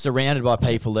surrounded by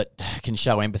people that can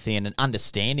show empathy and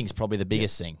understanding is probably the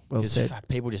biggest thing. Well said. Because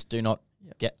people just do not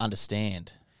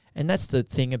understand. And that's the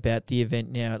thing about the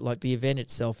event now. Like, the event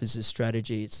itself is a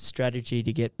strategy. It's a strategy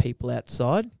to get people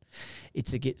outside.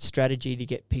 It's a strategy to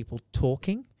get people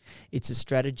talking. It's a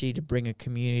strategy to bring a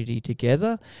community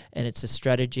together. And it's a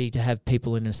strategy to have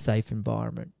people in a safe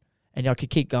environment. And I could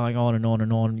keep going on and on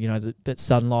and on, that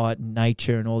sunlight and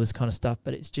nature and all this kind of stuff,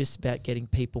 but it's just about getting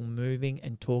people moving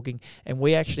and talking. And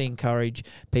we actually encourage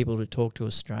people to talk to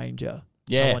a stranger,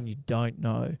 someone you don't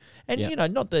know.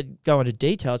 And, not that go into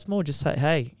detail, it's more just say,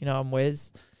 hey, I'm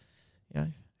Wes,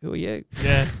 who are you?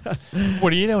 Yeah.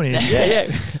 What are you doing here? Yeah.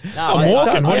 No, I'm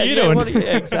walking. What are you doing?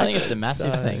 Exactly. I think it's a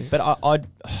massive thing. But I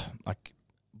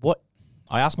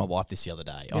asked my wife this the other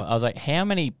day. Yep. I was like, how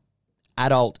many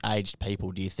adult-aged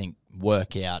people do you think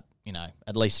work out,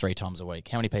 at least 3 times a week?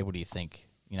 How many people do you think,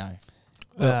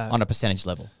 on a percentage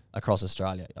level across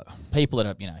Australia? People that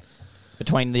are,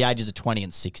 between the ages of 20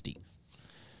 and 60.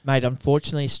 Mate,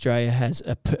 unfortunately, Australia has,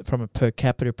 from a per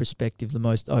capita perspective, the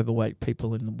most overweight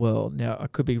people in the world. Now, I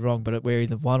could be wrong, but we're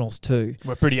either 1 or 2.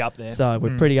 We're pretty up there. So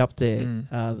we're pretty up there.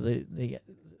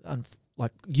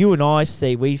 Like you and I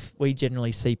see, we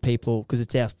generally see people, because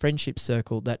it's our friendship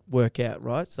circle, that work out,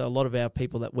 right? So a lot of our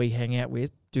people that we hang out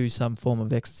with do some form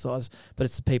of exercise, but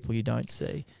it's the people you don't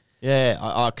see.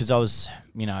 Yeah, because I was,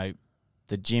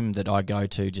 the gym that I go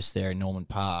to just there in Norman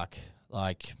Park,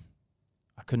 like,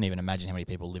 I couldn't even imagine how many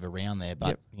people live around there.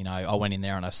 But, I went in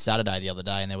there on a Saturday the other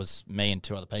day, and there was me and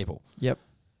 2 other people. Yep.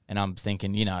 And I'm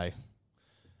thinking,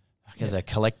 there's a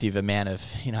collective amount of,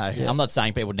 I'm not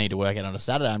saying people need to work out on a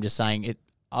Saturday. I'm just saying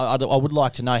I would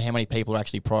like to know how many people are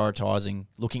actually prioritising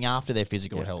looking after their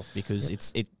physical health, because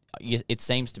it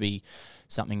seems to be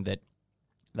something that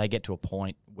they get to a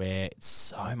point where it's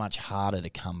so much harder to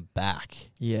come back.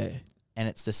 Yeah. And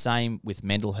it's the same with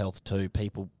mental health too.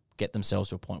 People get themselves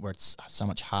to a point where it's so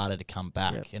much harder to come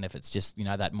back. Yep. And if it's just,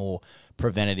 that more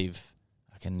preventative,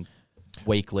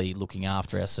 weekly looking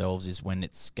after ourselves is when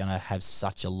it's going to have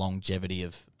such a longevity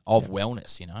of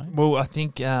wellness, Well, I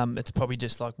think it's probably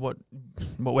just like what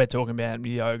we're talking about,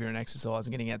 yoga and exercise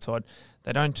and getting outside.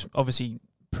 They don't obviously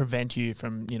prevent you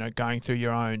from, going through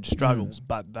your own struggles,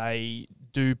 but they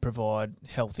do provide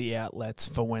healthy outlets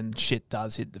for when shit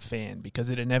does hit the fan, because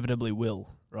it inevitably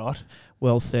will, right?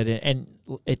 Well said. And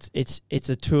it's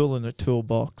a tool in a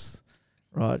toolbox.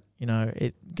 Right,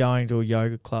 going to a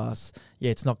yoga class,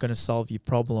 it's not going to solve your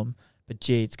problem, but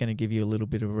it's going to give you a little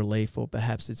bit of relief, or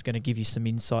perhaps it's going to give you some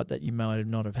insight that you might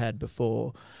not have had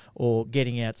before, or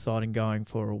getting outside and going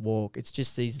for a walk. It's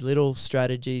just these little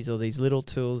strategies or these little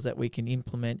tools that we can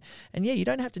implement. And you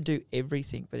don't have to do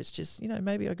everything, but it's just,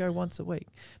 maybe I go once a week.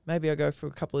 Maybe I go for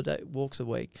a couple of walks a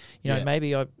week.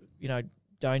 Maybe I,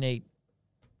 don't eat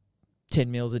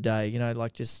 10 meals a day,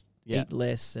 just eat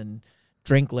less and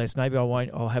drink less. Maybe I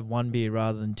won't. I'll have 1 beer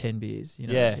rather than 10 beers. You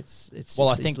know, Yeah. it's Well, just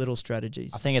I these think- little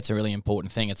strategies. I think it's a really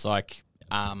important thing. It's like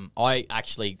I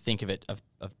actually think of it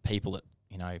of people that,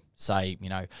 you know, say, you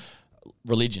know,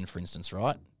 religion, for instance,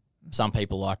 right? Some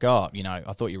people like, oh, you know,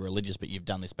 I thought you were religious, but you've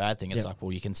done this bad thing. It's Yep. like,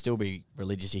 well, you can still be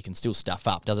religious. You can still stuff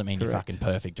up. Doesn't mean you're Correct. fucking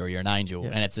perfect or you're an angel.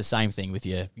 Yep. And it's the same thing with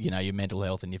your, you know, your mental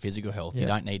health and your physical health. You Yep.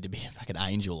 don't need to be a fucking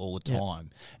angel all the Yep. time.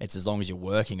 It's as long as you're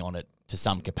working on it to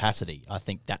some capacity. I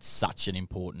think that's such an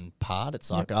important part.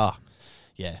 It's like, I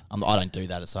don't do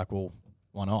that. It's like, well,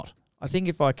 why not? I think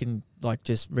if I can like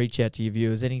just reach out to your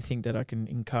viewers, anything that I can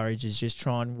encourage is just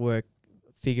try and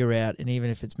figure out, and even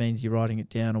if it means you're writing it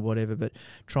down or whatever, but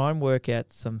try and work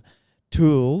out some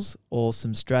tools or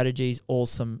some strategies or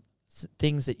some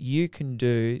things that you can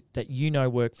do that you know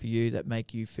work for you that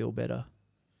make you feel better.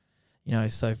 You know,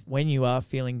 so when you are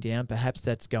feeling down, perhaps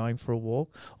that's going for a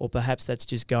walk, or perhaps that's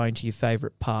just going to your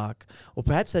favourite park, or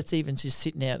perhaps that's even just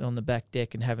sitting out on the back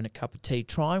deck and having a cup of tea.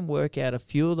 Try and work out a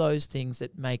few of those things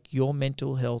that make your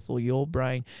mental health or your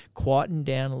brain quieten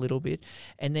down a little bit,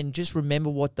 and then just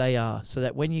remember what they are, so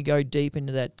that when you go deep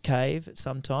into that cave,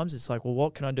 sometimes it's like, well,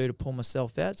 what can I do to pull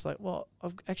myself out? It's like, well,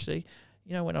 I've actually,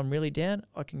 you know, when I'm really down,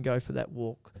 I can go for that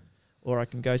walk, or I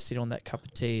can go sit on that cup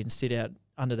of tea and sit out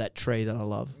under that tree that I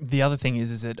love. The other thing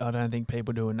is that I don't think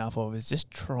people do enough of is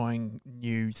just trying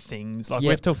new things. Like Yep.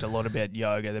 we've talked a lot about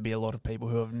yoga. There'd be a lot of people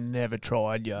who have never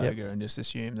tried yoga and just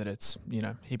assume that it's, you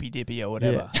know, hippy dippy or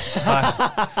whatever.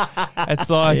 It's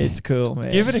like, It's cool,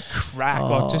 man. give it a crack. Oh,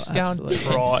 Like just go absolutely.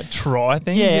 and try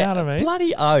things. You know what I mean?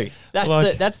 bloody oath.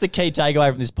 That's the key takeaway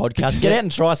from this podcast. Get out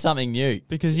and try something new.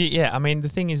 Because I mean, the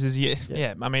thing is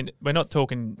I mean, we're not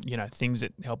talking, you know, things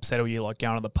that help settle you, like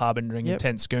going to the pub and drinking Yep.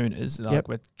 10 schooners. Like Yep.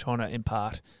 we're trying to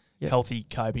impart Yep. healthy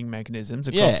coping mechanisms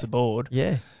across Yeah. the board.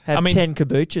 Yeah. Have I mean- 10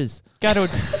 kombuchas. Go to a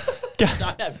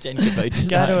Don't have 10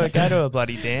 kombuchas. go to a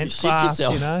bloody dance Shit class.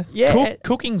 yourself. You know, Yeah.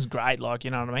 cooking's great. Like, you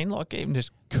know what I mean? Like even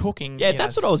just cooking. Yeah, you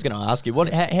that's know, what I was going to ask you.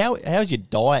 How's your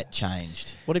diet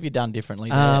changed? What have you done differently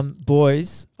there?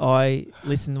 Boys,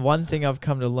 listen, one thing I've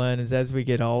come to learn is as we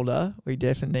get older, we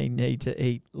definitely need to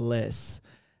eat less.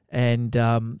 And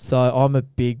so I'm a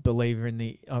big believer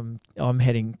in I'm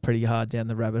heading pretty hard down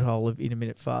the rabbit hole of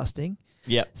intermittent fasting.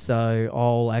 Yep. So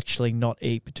I'll actually not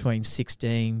eat between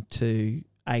 16 to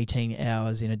 18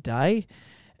 hours in a day,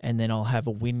 and then I'll have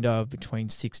a window of between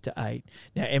 6 to 8.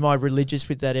 Now, am I religious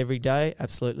with that every day?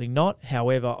 Absolutely not.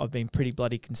 However, I've been pretty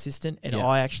bloody consistent, and Yeah.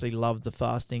 I actually love the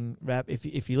fasting app.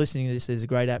 If you're listening to this, there's a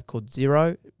great app called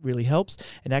Zero. It really helps.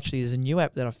 And actually, there's a new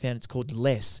app that I found. It's called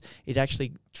Less. It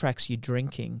actually tracks your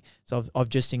drinking. So I've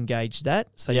just engaged that,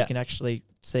 so Yeah. you can actually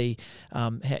see,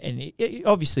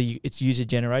 obviously it's user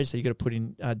generated, so you got to put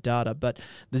in data. But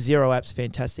the Zero app's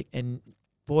fantastic. And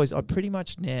boys, I pretty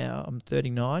much now, I'm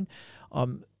 39.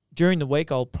 During the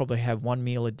week, I'll probably have one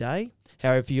meal a day.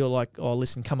 However, if you're like, oh,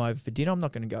 listen, come over for dinner, I'm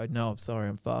not going to go, no, I'm sorry,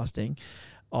 I'm fasting.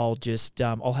 I'll just,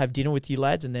 I'll have dinner with you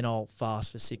lads, and then I'll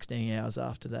fast for 16 hours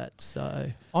after that.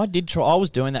 So I did try. I was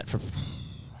doing that for.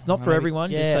 it's not for everyone,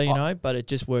 just Yeah, so you know, but it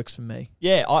just works for me.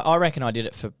 Yeah, I reckon I did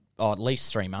it for at least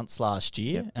 3 months last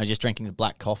year. Yep. I was just drinking the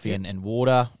black coffee Yep. and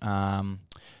water.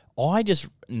 I just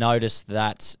noticed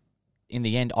that in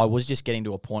the end, I was just getting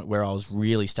to a point where I was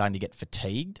really starting to get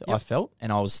fatigued. Yep. I felt,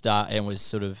 and I was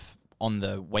sort of on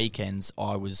the weekends.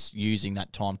 I was using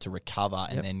that time to recover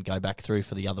and Yep. then go back through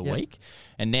for the other Yep. week.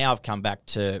 And now I've come back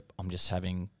to I'm just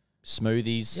having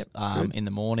smoothies Yep, good. in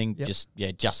the morning.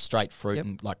 Yep. Just straight fruit Yep.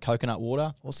 and like coconut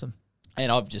water. Awesome.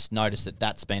 And I've just noticed that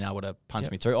that's been able to punch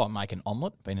Yep. me through. I make an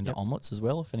omelette. Been into Yep. omelettes as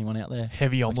well. If anyone out there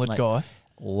heavy likes to omelette make- guy.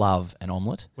 love an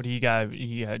omelette. What do you go?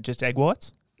 You go just egg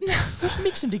whites?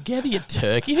 Mix them together, you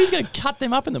turkey. Who's going to cut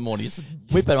them up in the morning? Just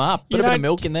whip them up. Put a bit of don't-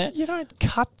 milk in there. You don't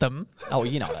cut them. Oh,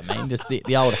 you know what I mean. Just the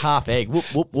old half egg. Whoop,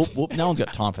 whoop, whoop, whoop. No one's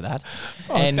got time for that.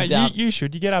 And you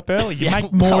should. You get up early. You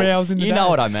make more well, hours in the day. You know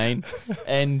what I mean.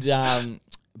 And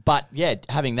but yeah,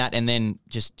 having that and then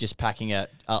just packing a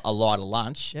lighter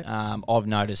lunch. Yep. I've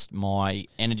noticed my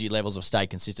energy levels have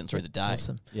stayed consistent through the day.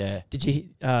 Awesome. Yeah. Did you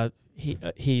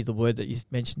hear the word that you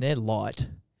mentioned there? Light.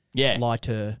 Yeah.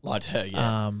 Lighter. Like her.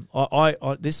 Yeah.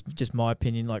 I this is just my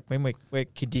opinion. Like when we're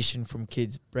conditioned from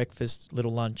kids, breakfast,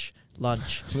 little lunch,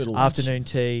 Little lunch. afternoon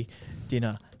tea,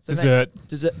 dinner, so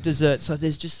dessert. So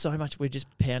there's just so much. We're just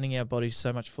pounding our bodies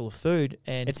so much full of food,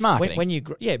 and It's marketing. When you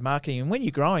marketing, and when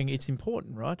you're growing, it's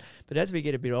important, right? But as we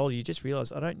get a bit older, you just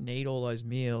realize I don't need all those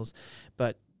meals,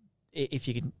 but if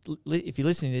you're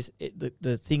listening to this,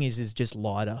 the thing is just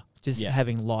lighter,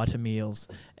 having lighter meals,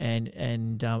 and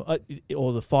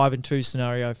or the 5 and 2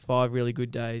 scenario, 5 really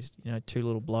good days, 2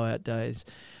 little blowout days,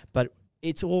 but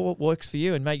it's all what works for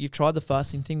you. And mate, you've tried the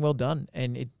fasting thing, well done,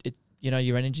 and it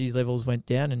your energy levels went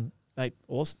down, and mate,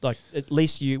 also like at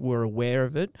least you were aware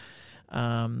of it.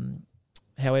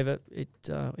 However,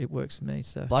 it works for me.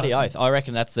 So Bloody oath. I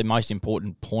reckon that's the most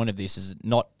important point of this is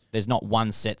there's not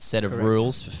one set of Correct.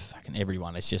 rules for fucking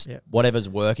everyone. It's just Yep. whatever's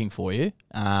working for you.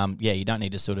 You don't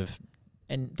need to sort of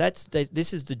And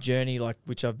this is the journey like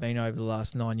which I've been over the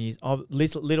last 9 years. I've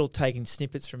little taking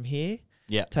snippets from here,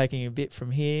 taking a bit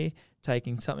from here,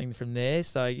 taking something from there.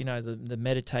 So, the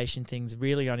meditation things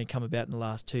really only come about in the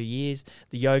last 2 years.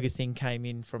 The yoga thing came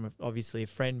in from obviously a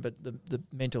friend, but the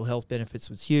mental health benefits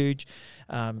was huge.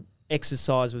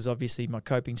 Exercise was obviously my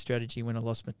coping strategy when I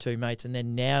lost my 2 mates. And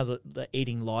then now the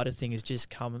eating lighter thing has just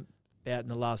come about in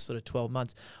the last sort of 12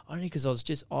 months, only because I was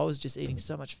just eating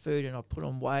so much food and I put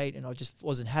on weight and I just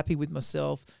wasn't happy with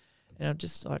myself. And I'm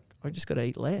just like, I just got to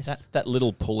eat less. that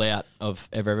little pull out of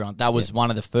everyone. That was one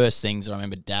of the first things that I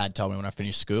remember Dad told me when I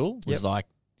finished school was like,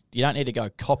 you don't need to go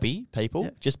copy people.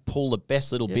 Yep. Just pull the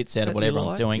best little bits out of what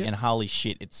everyone's doing. And holy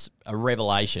shit, it's a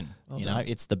revelation.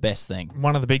 It's the best thing.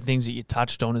 One of the big things that you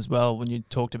touched on as well when you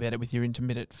talked about it with your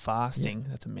intermittent fasting,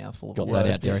 that's a mouthful of Got words,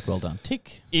 that out, Derek. Well done.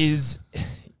 Tick. is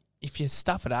if you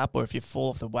stuff it up or if you fall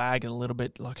off the wagon a little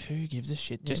bit, like who gives a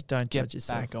shit? Just don't get judge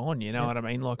yourself. back on, you know what I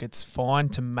mean? Like it's fine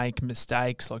to make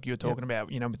mistakes like you were talking about,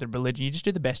 with the religion. You just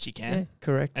do the best you can. Yeah,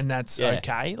 correct. And that's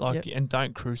okay. Like and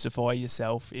don't crucify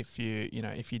yourself if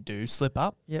you do slip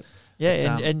up. Yeah,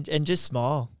 But, and just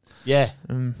smile Yeah.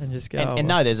 and just go. And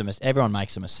no, everyone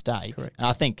makes a mistake. Correct. And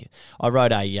I think I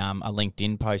wrote a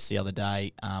LinkedIn post the other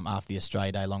day after the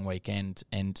Australia Day long weekend,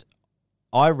 and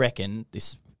I reckon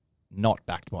this, not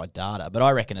backed by data, but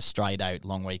I reckon Australia Day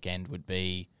long weekend would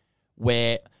be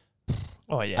where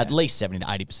at least 70 to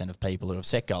 80% of people who have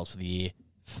set goals for the year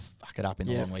fuck it up in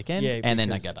the long weekend, and then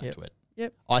they go back to it.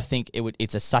 Yep. I think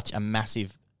it's such a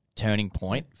massive turning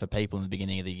point for people in the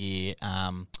beginning of the year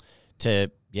to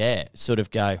sort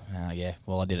of go,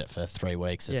 well, I did it for 3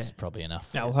 weeks. It's probably enough.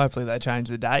 Now, well, hopefully they change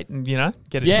the date and,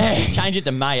 get it. Yeah, change it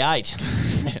to May 8.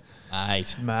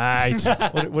 8. Mate.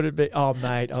 Would it be? Oh,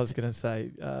 mate, I was going to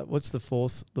say, what's the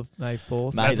 4th? The May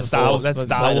 4th? May That's the Star 4th. That's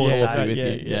Star May the Wars 4th Day. be with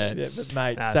you. Yeah. But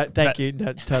mate, Nah, thank you.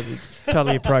 No,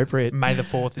 totally appropriate. May the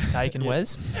 4th is taken,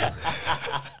 Wes.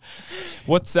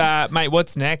 What's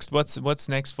next? What's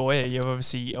next for you? You're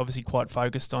obviously quite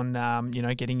focused on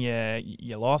getting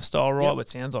your lifestyle right. What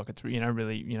sounds like it's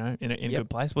really in a good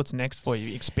place. What's next for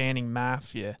you? Expanding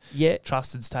MAF. Your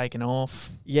Trusted's taken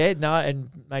off. Yeah, no, and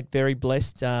mate, very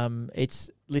blessed.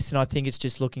 Listen, I think it's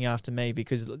just looking after me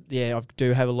because I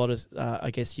do have a lot of I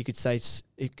guess you could say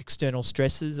external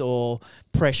stresses or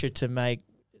pressure to make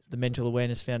the Mental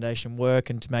Awareness Foundation work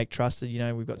and to make Trusted.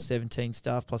 We've got 17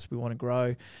 staff, plus we want to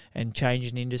grow and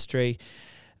change an industry.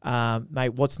 Mate,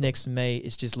 what's next for me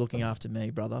is just looking after me,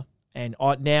 brother. And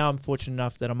now I'm fortunate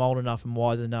enough that I'm old enough and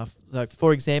wise enough. So,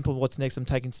 for example, what's next? I'm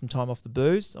taking some time off the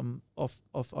booze. I'm off.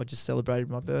 I just celebrated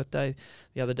my birthday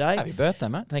the other day. Happy birthday,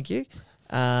 mate. Thank you.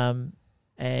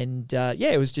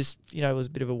 It was just, it was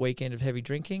a bit of a weekend of heavy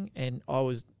drinking. And I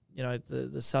was,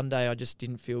 the Sunday I just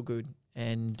didn't feel good.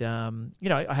 And,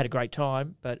 I had a great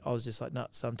time, but I was just like, no,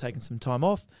 so I'm taking some time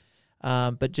off.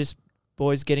 But just,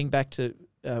 boys, getting back to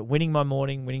winning my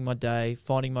morning, winning my day,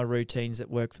 finding my routines that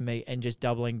work for me and just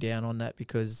doubling down on that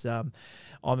because I'm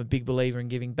a big believer in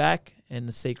giving back and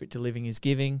the secret to living is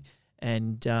giving.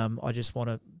 And I just want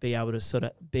to be able to sort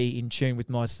of be in tune with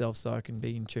myself so I can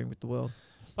be in tune with the world.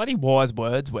 Bloody wise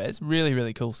words, Wes. Really,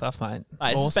 really cool stuff, mate.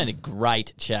 Mate, It's been a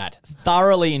great chat.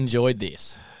 Thoroughly enjoyed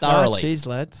this. Thoroughly. Cheers,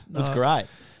 lads. It was great.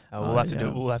 We'll have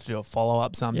to do a follow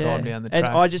up sometime down the track.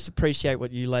 And I just appreciate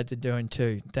what you lads are doing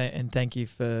too. And thank you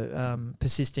for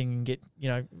persisting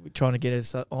and trying to get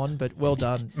us on. But well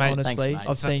done, mate. Honestly, Thanks, mate.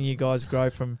 I've seen you guys grow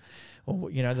from, the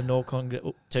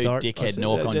Norcon. Dickhead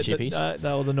Norcon chippies.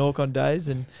 They were the Norcon days,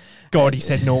 and God, he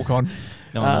said Norcon.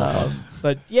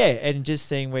 But and just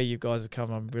seeing where you guys have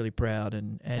come, I'm really proud.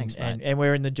 Thanks, mate. And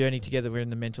we're in the journey together. We're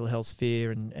in the mental health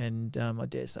sphere, and I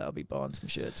dare say I'll be buying some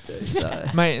shirts too. So.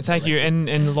 Mate, thank you,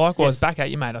 and likewise back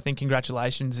at you, mate. I think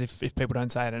congratulations if people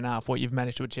don't say it enough, what you've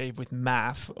managed to achieve with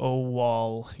MAF, all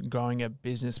while growing a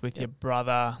business with your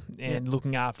brother and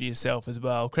looking after yourself as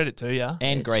well. Credit to you.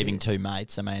 And grieving 2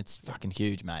 mates. I mean, it's fucking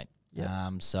huge, mate.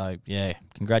 Yep.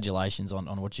 Congratulations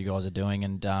on what you guys are doing,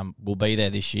 and we'll be there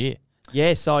this year.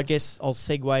 Yeah, so I guess I'll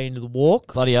segue into the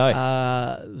walk. Bloody oath.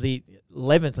 The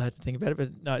 11th, I had to think about it, but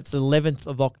no, it's the 11th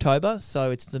of October.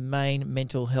 So it's the main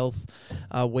mental health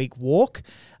week walk.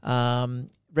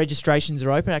 registrations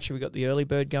are open. Actually, we got the early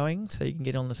bird going, so you can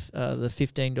get on the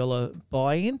 $15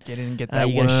 buy-in. Get in and get that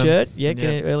you worm. get a shirt. Yeah, get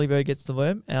in, early bird gets the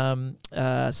worm.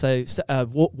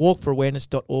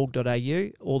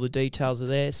 Walkforawareness.org.au. All the details are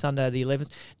there. Sunday the 11th.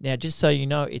 Now, just so you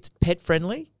know, it's pet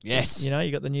friendly. Yes. You know,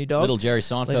 you got the new dog. Little Jerry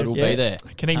Seinfeld will be there.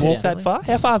 Can he walk that far?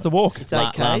 How far's the walk? It's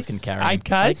 8 Lance Ks. can carry him. 8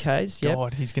 Ks? 8 Ks, yep.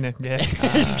 God, he's going to,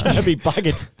 It's going to be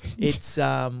buggered. It's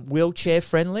wheelchair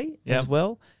friendly as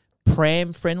well.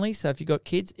 Pram friendly. So if you've got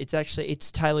kids,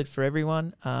 it's tailored for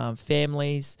everyone,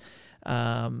 families,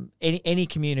 any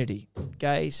community,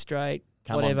 gay, straight,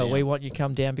 whatever. We want you to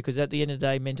come down because at the end of the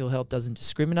day, mental health doesn't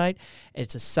discriminate.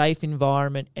 It's a safe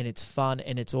environment and it's fun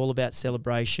and it's all about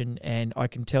celebration. And I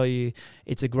can tell you,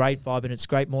 it's a great vibe and it's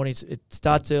great mornings. It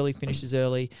starts early, finishes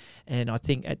early, and I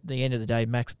think at the end of the day,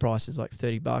 max price is like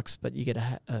 $30, but you get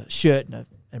a shirt and a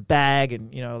bag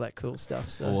and all that cool stuff.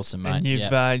 So. Awesome, mate. And you've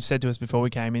said to us before we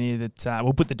came in here that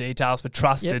we'll put the details for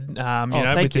Trusted, with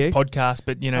thank this you. podcast.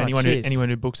 But anyone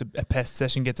who books a pest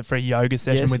session gets a free yoga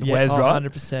session with Wes, right?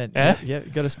 100%. Yeah,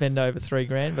 you've got to spend over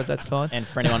 $3,000, but that's fine. And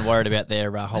for anyone worried about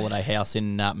their holiday house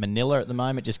in Manila at the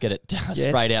moment, just get it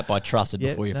sprayed out by Trusted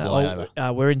before you fly over.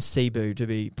 We're in Cebu to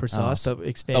be precise, but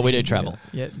expanding. But we do travel.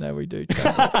 We do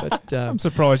travel. But, I'm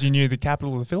surprised you knew the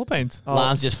capital of the Philippines.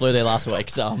 Lance just flew there last week,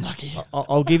 so I'm lucky.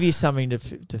 I'll give you something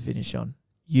to finish on.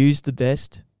 Use the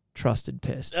best Trusted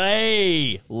Pest.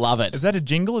 Hey, love it. Is that a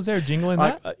jingle? Is there a jingle in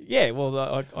that? I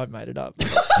made it up.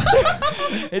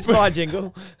 It's my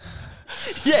jingle.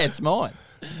 Yeah, it's mine.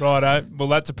 Righto. Well,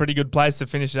 that's a pretty good place to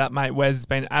finish it up, mate. Wes, it's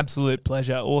been an absolute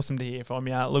pleasure. Awesome to hear from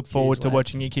you. Look forward to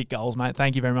watching you kick goals, mate.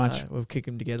 Thank you very much. We'll kick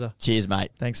them together. Cheers,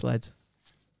 mate. Thanks, lads.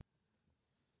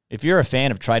 If you're a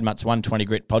fan of Trademark's 120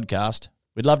 Grit podcast,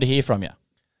 we'd love to hear from you.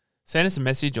 Send us a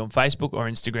message on Facebook or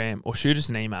Instagram or shoot us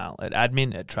an email at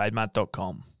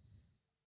admin@trademark.com.